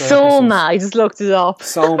bread and circuses. Soma, I just looked it up.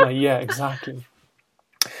 Soma, yeah, exactly.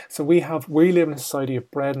 So we live in a society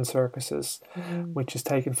of bread and circuses, which is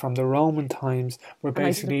taken from the Roman times, where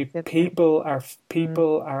basically people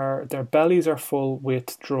are their bellies are full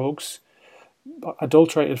with drugs,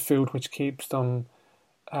 adulterated food, which keeps them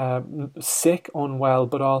sick, unwell,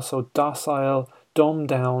 but also docile, dumbed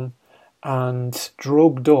down, and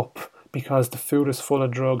drugged up because the food is full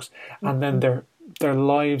of drugs, and then their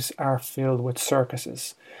lives are filled with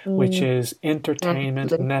circuses, which is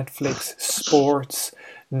entertainment, Netflix, sports,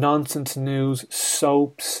 nonsense news,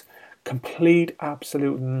 soaps, complete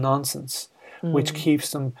absolute nonsense, which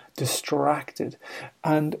keeps them distracted.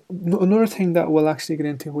 And another thing that we'll actually get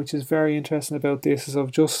into, which is very interesting about this, is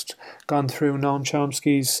I've just gone through Noam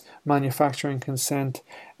Chomsky's Manufacturing Consent,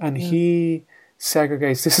 and he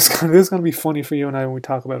segregates. This is going to be funny for you and I when we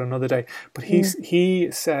talk about it another day. But he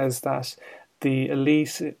says that the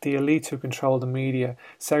elites who control the media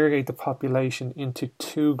segregate the population into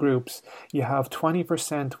two groups. You have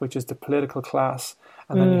 20%, which is the political class,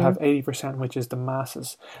 and then you have 80%, which is the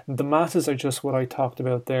masses. And the masses are just what I talked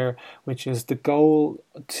about there, which is the goal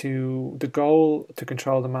to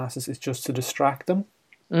control the masses is just to distract them.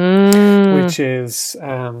 Which is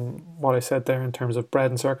what I said there in terms of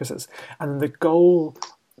bread and circuses. And the goal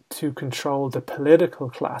to control the political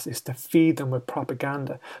class is to feed them with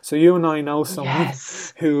propaganda. So you and I know someone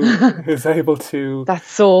who's able to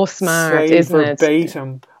that's so smart, say isn't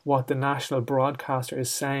verbatim what the national broadcaster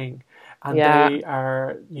is saying. And they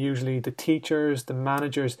are usually the teachers, the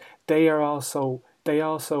managers. They also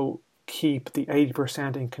keep the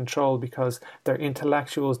 80% in control because they're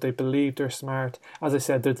intellectuals, they believe they're smart. As I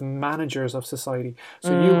said, they're the managers of society. So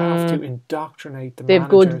you have to indoctrinate the managers. They've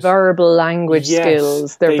good verbal language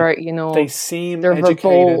skills. They're very, they seem they're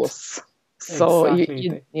educated. Verbose. So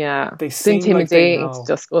exactly. they it's intimidating to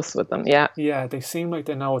discuss with them. Yeah, they seem like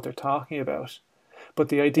they know what they're talking about. But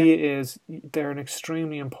the idea is they're an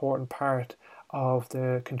extremely important part of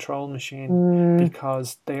the control machine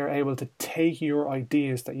because they are able to take your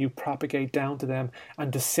ideas that you propagate down to them and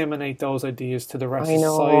disseminate those ideas to the rest of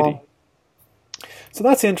society. So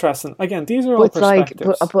that's interesting. Again, these are all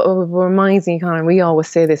perspectives. But it reminds me, Conor, we always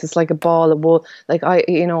say this, it's like a ball of wool. Like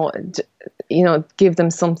give them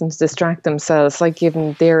something to distract themselves. Like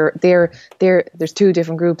giving there's two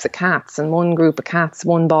different groups of cats, and one group of cats,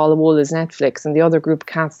 one ball of wool is Netflix, and the other group of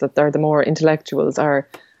cats that are the more intellectuals are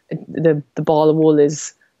the ball of wool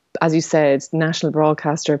is, as you said, national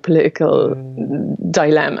broadcaster political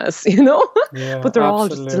dilemmas, but they're all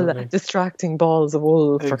just distracting balls of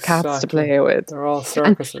wool for cats to play with. They're all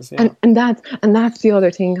circuses, and that's the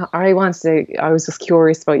other thing I was just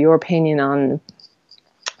curious about your opinion on,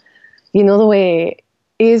 the way,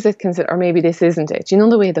 is it considered, or maybe this isn't it,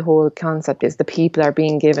 the way the whole concept is the people are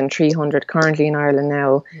being given 300 currently in Ireland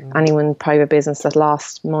now. Anyone private business that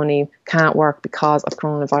lost money can't work because of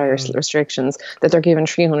coronavirus restrictions, that they're given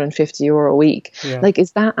 €350 a week. Like,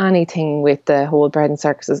 is that anything with the whole bread and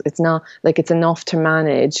circuses? It's not like it's enough to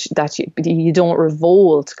manage that you don't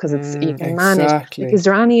revolt because you can manage. Like, is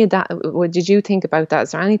there any of that? What did you think about that?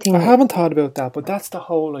 Is there anything? I haven't thought about that, but that's the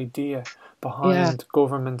whole idea behind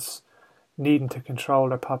governments needing to control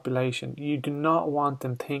their population. You do not want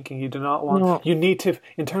them thinking. You do not want. You need to,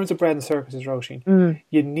 in terms of bread and circuses, Roisin,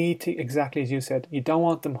 you need to, exactly as you said, you don't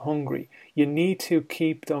want them hungry. You need to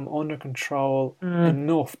keep them under control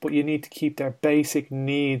enough, but you need to keep their basic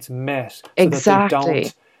needs met. So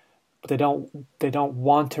that they don't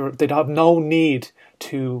want to. They have no need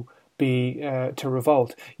to be to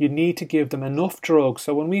revolt. You need to give them enough drugs.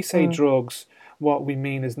 So when we say drugs, what we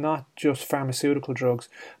mean is not just pharmaceutical drugs,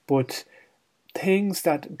 but things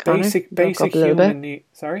that basic human need.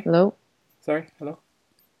 Sorry? Hello? Sorry? Hello?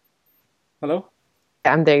 Hello?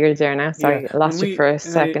 I'm there, you're there now. Sorry, I lost you for a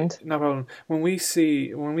second. No problem. When we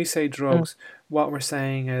say drugs, what we're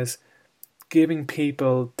saying is giving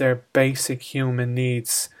people their basic human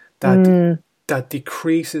needs that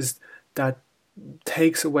decreases, that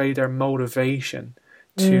takes away their motivation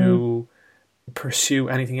to pursue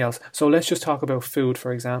anything else. So let's just talk about food,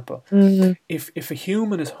 for example. If a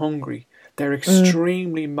human is hungry, they're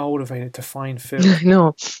extremely motivated to find food.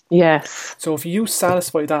 No, yes. So if you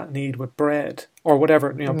satisfy that need with bread or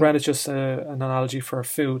whatever, bread is just an analogy for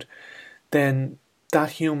food, then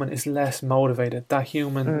that human is less motivated. That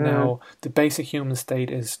human now, the basic human state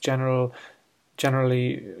is general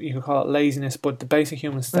generally, you could call it laziness, but the basic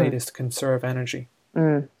human state is to conserve energy.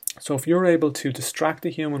 So if you're able to distract the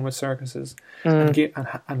human with circuses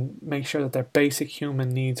and make sure that their basic human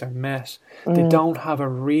needs are met, they don't have a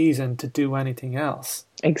reason to do anything else.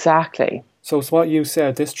 Exactly. So it's what you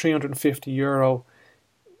said, this €350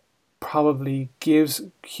 probably gives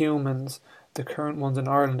humans, the current ones in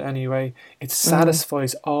Ireland anyway, it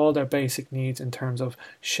satisfies all their basic needs in terms of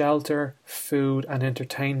shelter, food and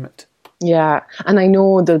entertainment. Yeah, and I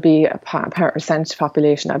know there'll be a percentage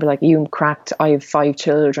population that'll be like, you cracked, I have 5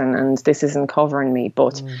 children and this isn't covering me.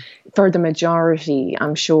 But for the majority,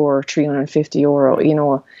 I'm sure €350, you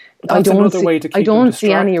know, that's I don't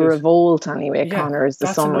see any revolt anyway, Connor, is the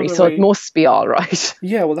summary. So it must be all right.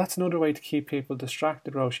 Yeah, well, that's another way to keep people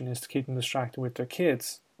distracted, Roisin, is to keep them distracted with their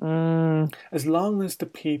kids. As long as the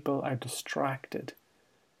people are distracted,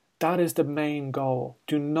 that is the main goal.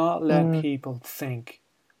 Do not let people think.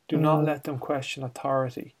 Do not let them question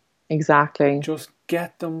authority. Exactly. Just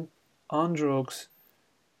get them on drugs,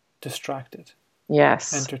 distracted.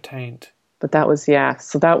 Yes. Entertained. But that was,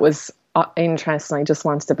 so that was interesting. I just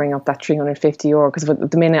wanted to bring up that €350 because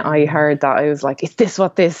the minute I heard that, I was like, is this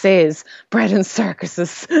what this is? Bread and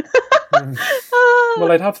circuses.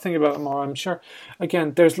 Well, I'd have to think about it more. I'm sure,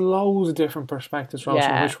 again, there's loads of different perspectives,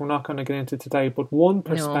 Roisin, which we're not going to get into today. But one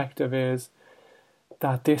perspective is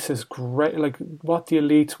that this is great. Like what the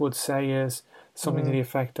elites would say is something to the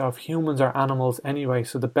effect of, humans are animals anyway,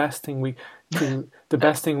 so the best thing we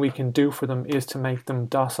can do for them is to make them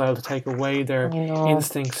docile, to take away their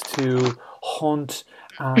instincts to hunt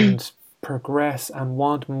and progress and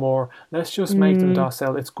want more. Let's just make them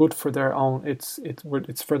docile. It's good for their own. It's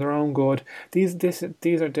for their own good. These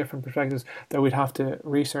are different perspectives that we'd have to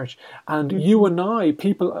research. And you and I,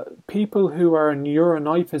 people who are in your and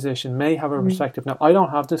I position, may have a perspective. Now, I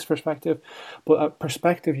don't have this perspective, but a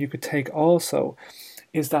perspective you could take also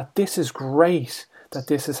is that this is great. That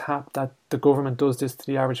this is that the government does this to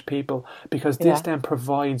the average people, because this then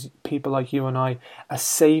provides people like you and I a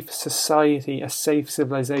safe society, a safe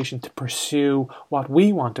civilization to pursue what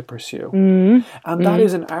we want to pursue. And that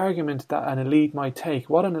is an argument that an elite might take.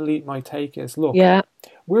 What an elite might take is, look,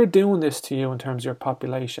 we're doing this to you in terms of your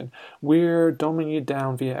population. We're dumbing you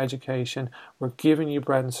down via education. We're giving you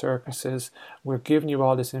bread and circuses. We're giving you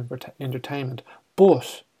all this entertainment.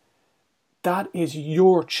 But that is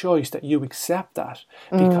your choice, that you accept that,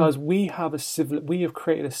 because we have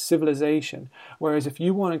created a civilization. Whereas if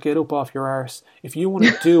you want to get up off your arse, if you want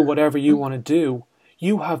to do whatever you want to do,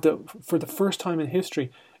 you have for the first time in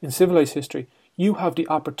history, in civilized history, you have the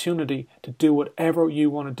opportunity to do whatever you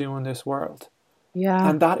want to do in this world. Yeah.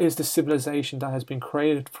 And that is the civilization that has been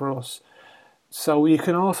created for us. So you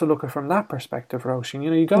can also look at it from that perspective, Roisin. You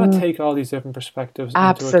know, you've got to take all these different perspectives into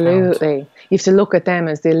account. Absolutely. You have to look at them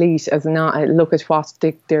as the elite, as not look at what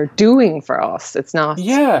they're doing for us. It's not...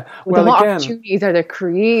 Yeah. Well, what opportunities are they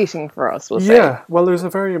creating for us, we'll say. Yeah. Well, there's a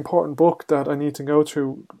very important book that I need to go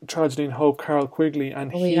through, Tragedy and Hope, Carl Quigley,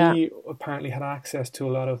 and he apparently had access to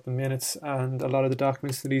a lot of the minutes and a lot of the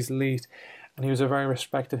documents to these elite. And he was a very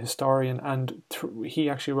respected historian, and he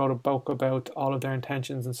actually wrote a book about all of their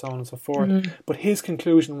intentions and so on and so forth. But his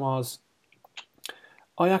conclusion was,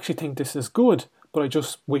 I actually think this is good, but I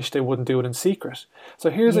just wish they wouldn't do it in secret. So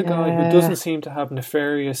here's a guy who doesn't seem to have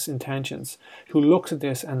nefarious intentions, who looks at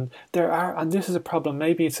this, and and this is a problem.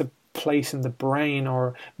 Maybe it's a place in the brain,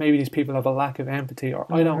 or maybe these people have a lack of empathy, or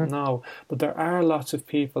I don't know. But there are lots of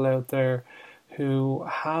people out there who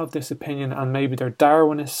have this opinion, and maybe they're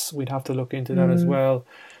Darwinists, we'd have to look into that as well,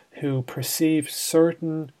 who perceive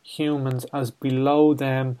certain humans as below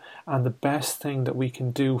them, and the best thing that we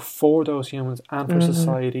can do for those humans and for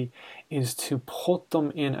society is to put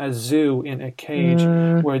them in a zoo, in a cage,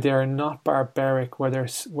 where they're not barbaric, where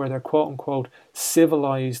they're quote unquote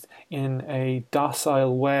civilized in a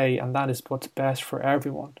docile way, and that is what's best for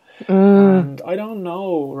everyone. And I don't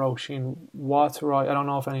know, Roisin, what's right. I don't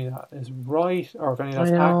know if any of that is right, or if any of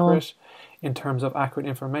that's accurate in terms of accurate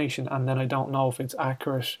information, and then I don't know if it's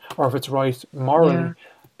accurate or if it's right morally.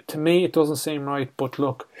 To me, it doesn't seem right, but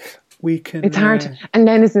look, we can... It's hard. And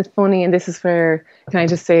then isn't it funny, and this is where, can I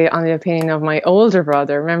just say, on the opinion of my older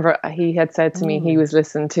brother, remember he had said to me he was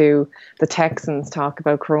listening to the Texans talk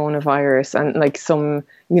about coronavirus, and like some,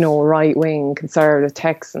 right-wing conservative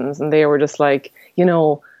Texans, and they were just like,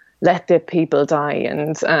 let the people die,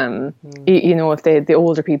 and if the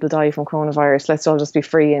older people die from coronavirus, let's all just be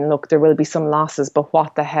free, and look, there will be some losses, but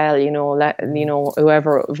what the hell,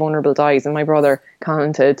 whoever vulnerable dies. And my brother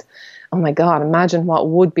commented, oh my God, imagine what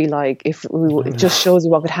would be like if it just shows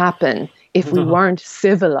you what could happen if we weren't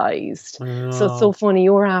civilized. So it's so funny,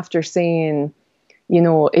 you're after saying,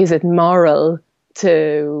 is it moral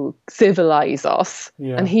to civilize us,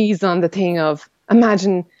 and he's on the thing of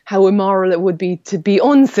imagine how immoral it would be to be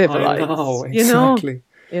uncivilized. I know, exactly.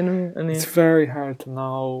 And it's very hard to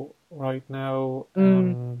know right now,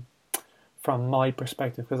 from my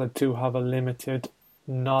perspective, because I do have a limited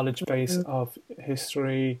knowledge base of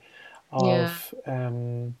history, of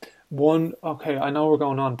one. Okay, I know we're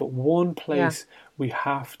going on, but one place we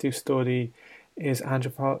have to study is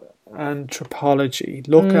anthropology.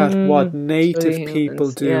 Look at what native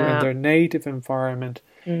people do in their native environment,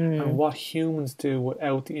 and what humans do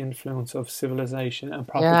without the influence of civilization and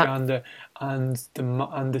propaganda, and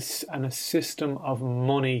a system of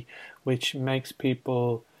money which makes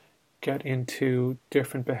people get into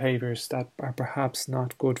different behaviours that are perhaps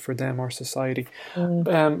not good for them or society.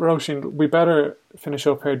 Roisin, we better finish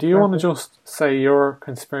up here. Do you want to just say your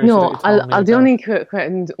conspiracy? No, I'll the only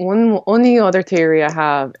other theory I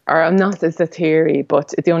have, or not as a theory,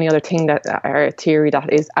 but the only other thing or theory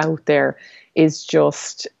that is out there is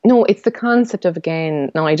just, no, it's the concept of,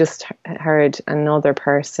 again, no, I just heard another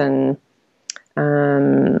person,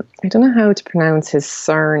 I don't know how to pronounce his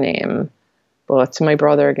surname, but my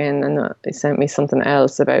brother again, and he sent me something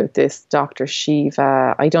else about this Dr.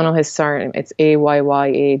 Shiva. I don't know his surname. It's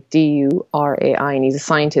Ayyadurai, and he's a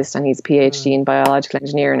scientist and he's a PhD in biological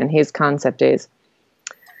engineering. And his concept is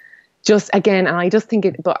just, again, and I just think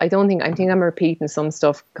it, but I think I'm repeating some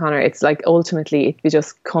stuff, Connor. It's like ultimately it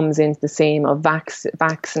just comes into the same of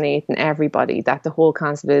vaccinating everybody. That the whole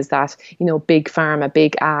concept is that, big pharma,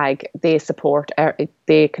 big ag, they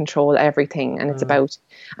they control everything, and it's about,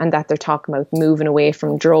 and that they're talking about moving away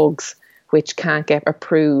from drugs which can't get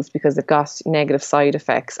approved because they've got negative side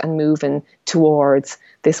effects, and moving towards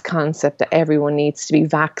this concept that everyone needs to be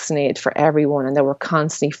vaccinated for everyone, and that we're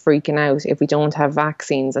constantly freaking out if we don't have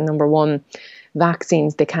vaccines. And number one,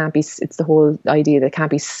 vaccines, it's the whole idea they can't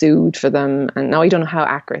be sued for them. And now I don't know how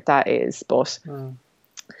accurate that is, but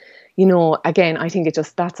again, I think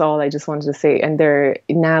that's all I just wanted to say. And there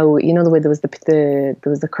now, the way there was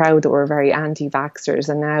the crowd that were very anti-vaxxers,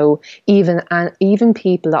 and now even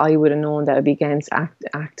people that I would have known that would be against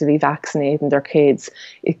actively vaccinating their kids.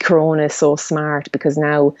 Corona is so smart because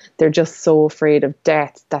now they're just so afraid of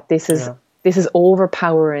death that this is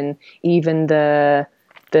overpowering even the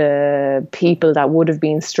people that would have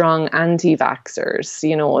been strong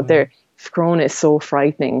anti-vaxxers. They're. Corona is so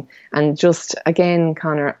frightening, and just again,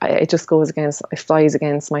 Connor, it flies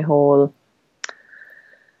against my whole,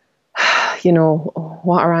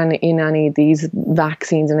 what are in any of these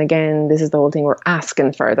vaccines. And again, this is the whole thing, we're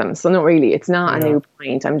asking for them, so not really, it's not a new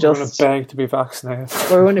point. We're going to beg to be vaccinated.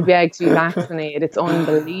 We're going to beg to be vaccinated. It's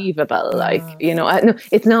unbelievable. No,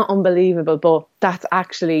 it's not unbelievable, but that's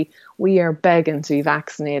actually, we are begging to be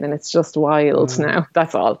vaccinated, and it's just wild now.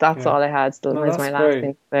 That's all I had. Still, that's my last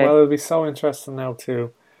thing to say. Well, it'll be so interesting now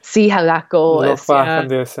to see how that goes. Look back on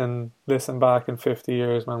this and listen back in 50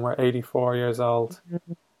 years when we're 84 years old.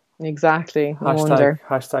 Exactly.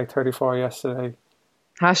 Hashtag 34 yesterday.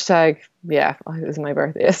 Hashtag, it was my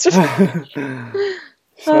birthday yesterday.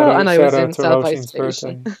 And I was in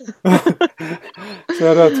self-isolation.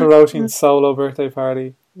 Shout out to Roisin's solo birthday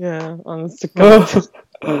party. Yeah, honest to God.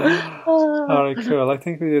 Alright, cool. I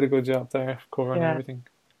think we did a good job there covering everything.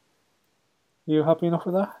 You happy enough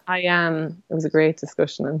with that? I am. It was a great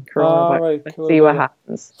discussion on coronavirus. Right, cool. Let's see what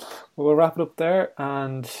happens. Well, we'll wrap it up there,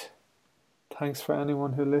 and thanks for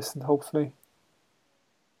anyone who listened, hopefully.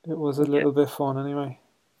 It was a little bit fun anyway.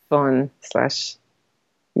 Fun /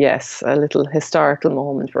 yes, a little historical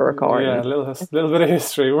moment for recording. Yeah, a little bit of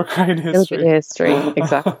history. We're crying history. A little bit of history,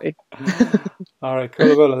 exactly. All right,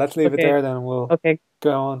 cool. Well, let's leave it there then. We'll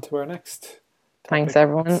go on to our next topic. Thanks,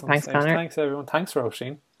 everyone. Thanks, Connor. Thanks, everyone. Thanks,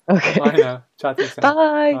 Roisin. Okay. Bye now. Chat to you soon.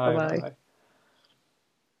 Bye. Bye.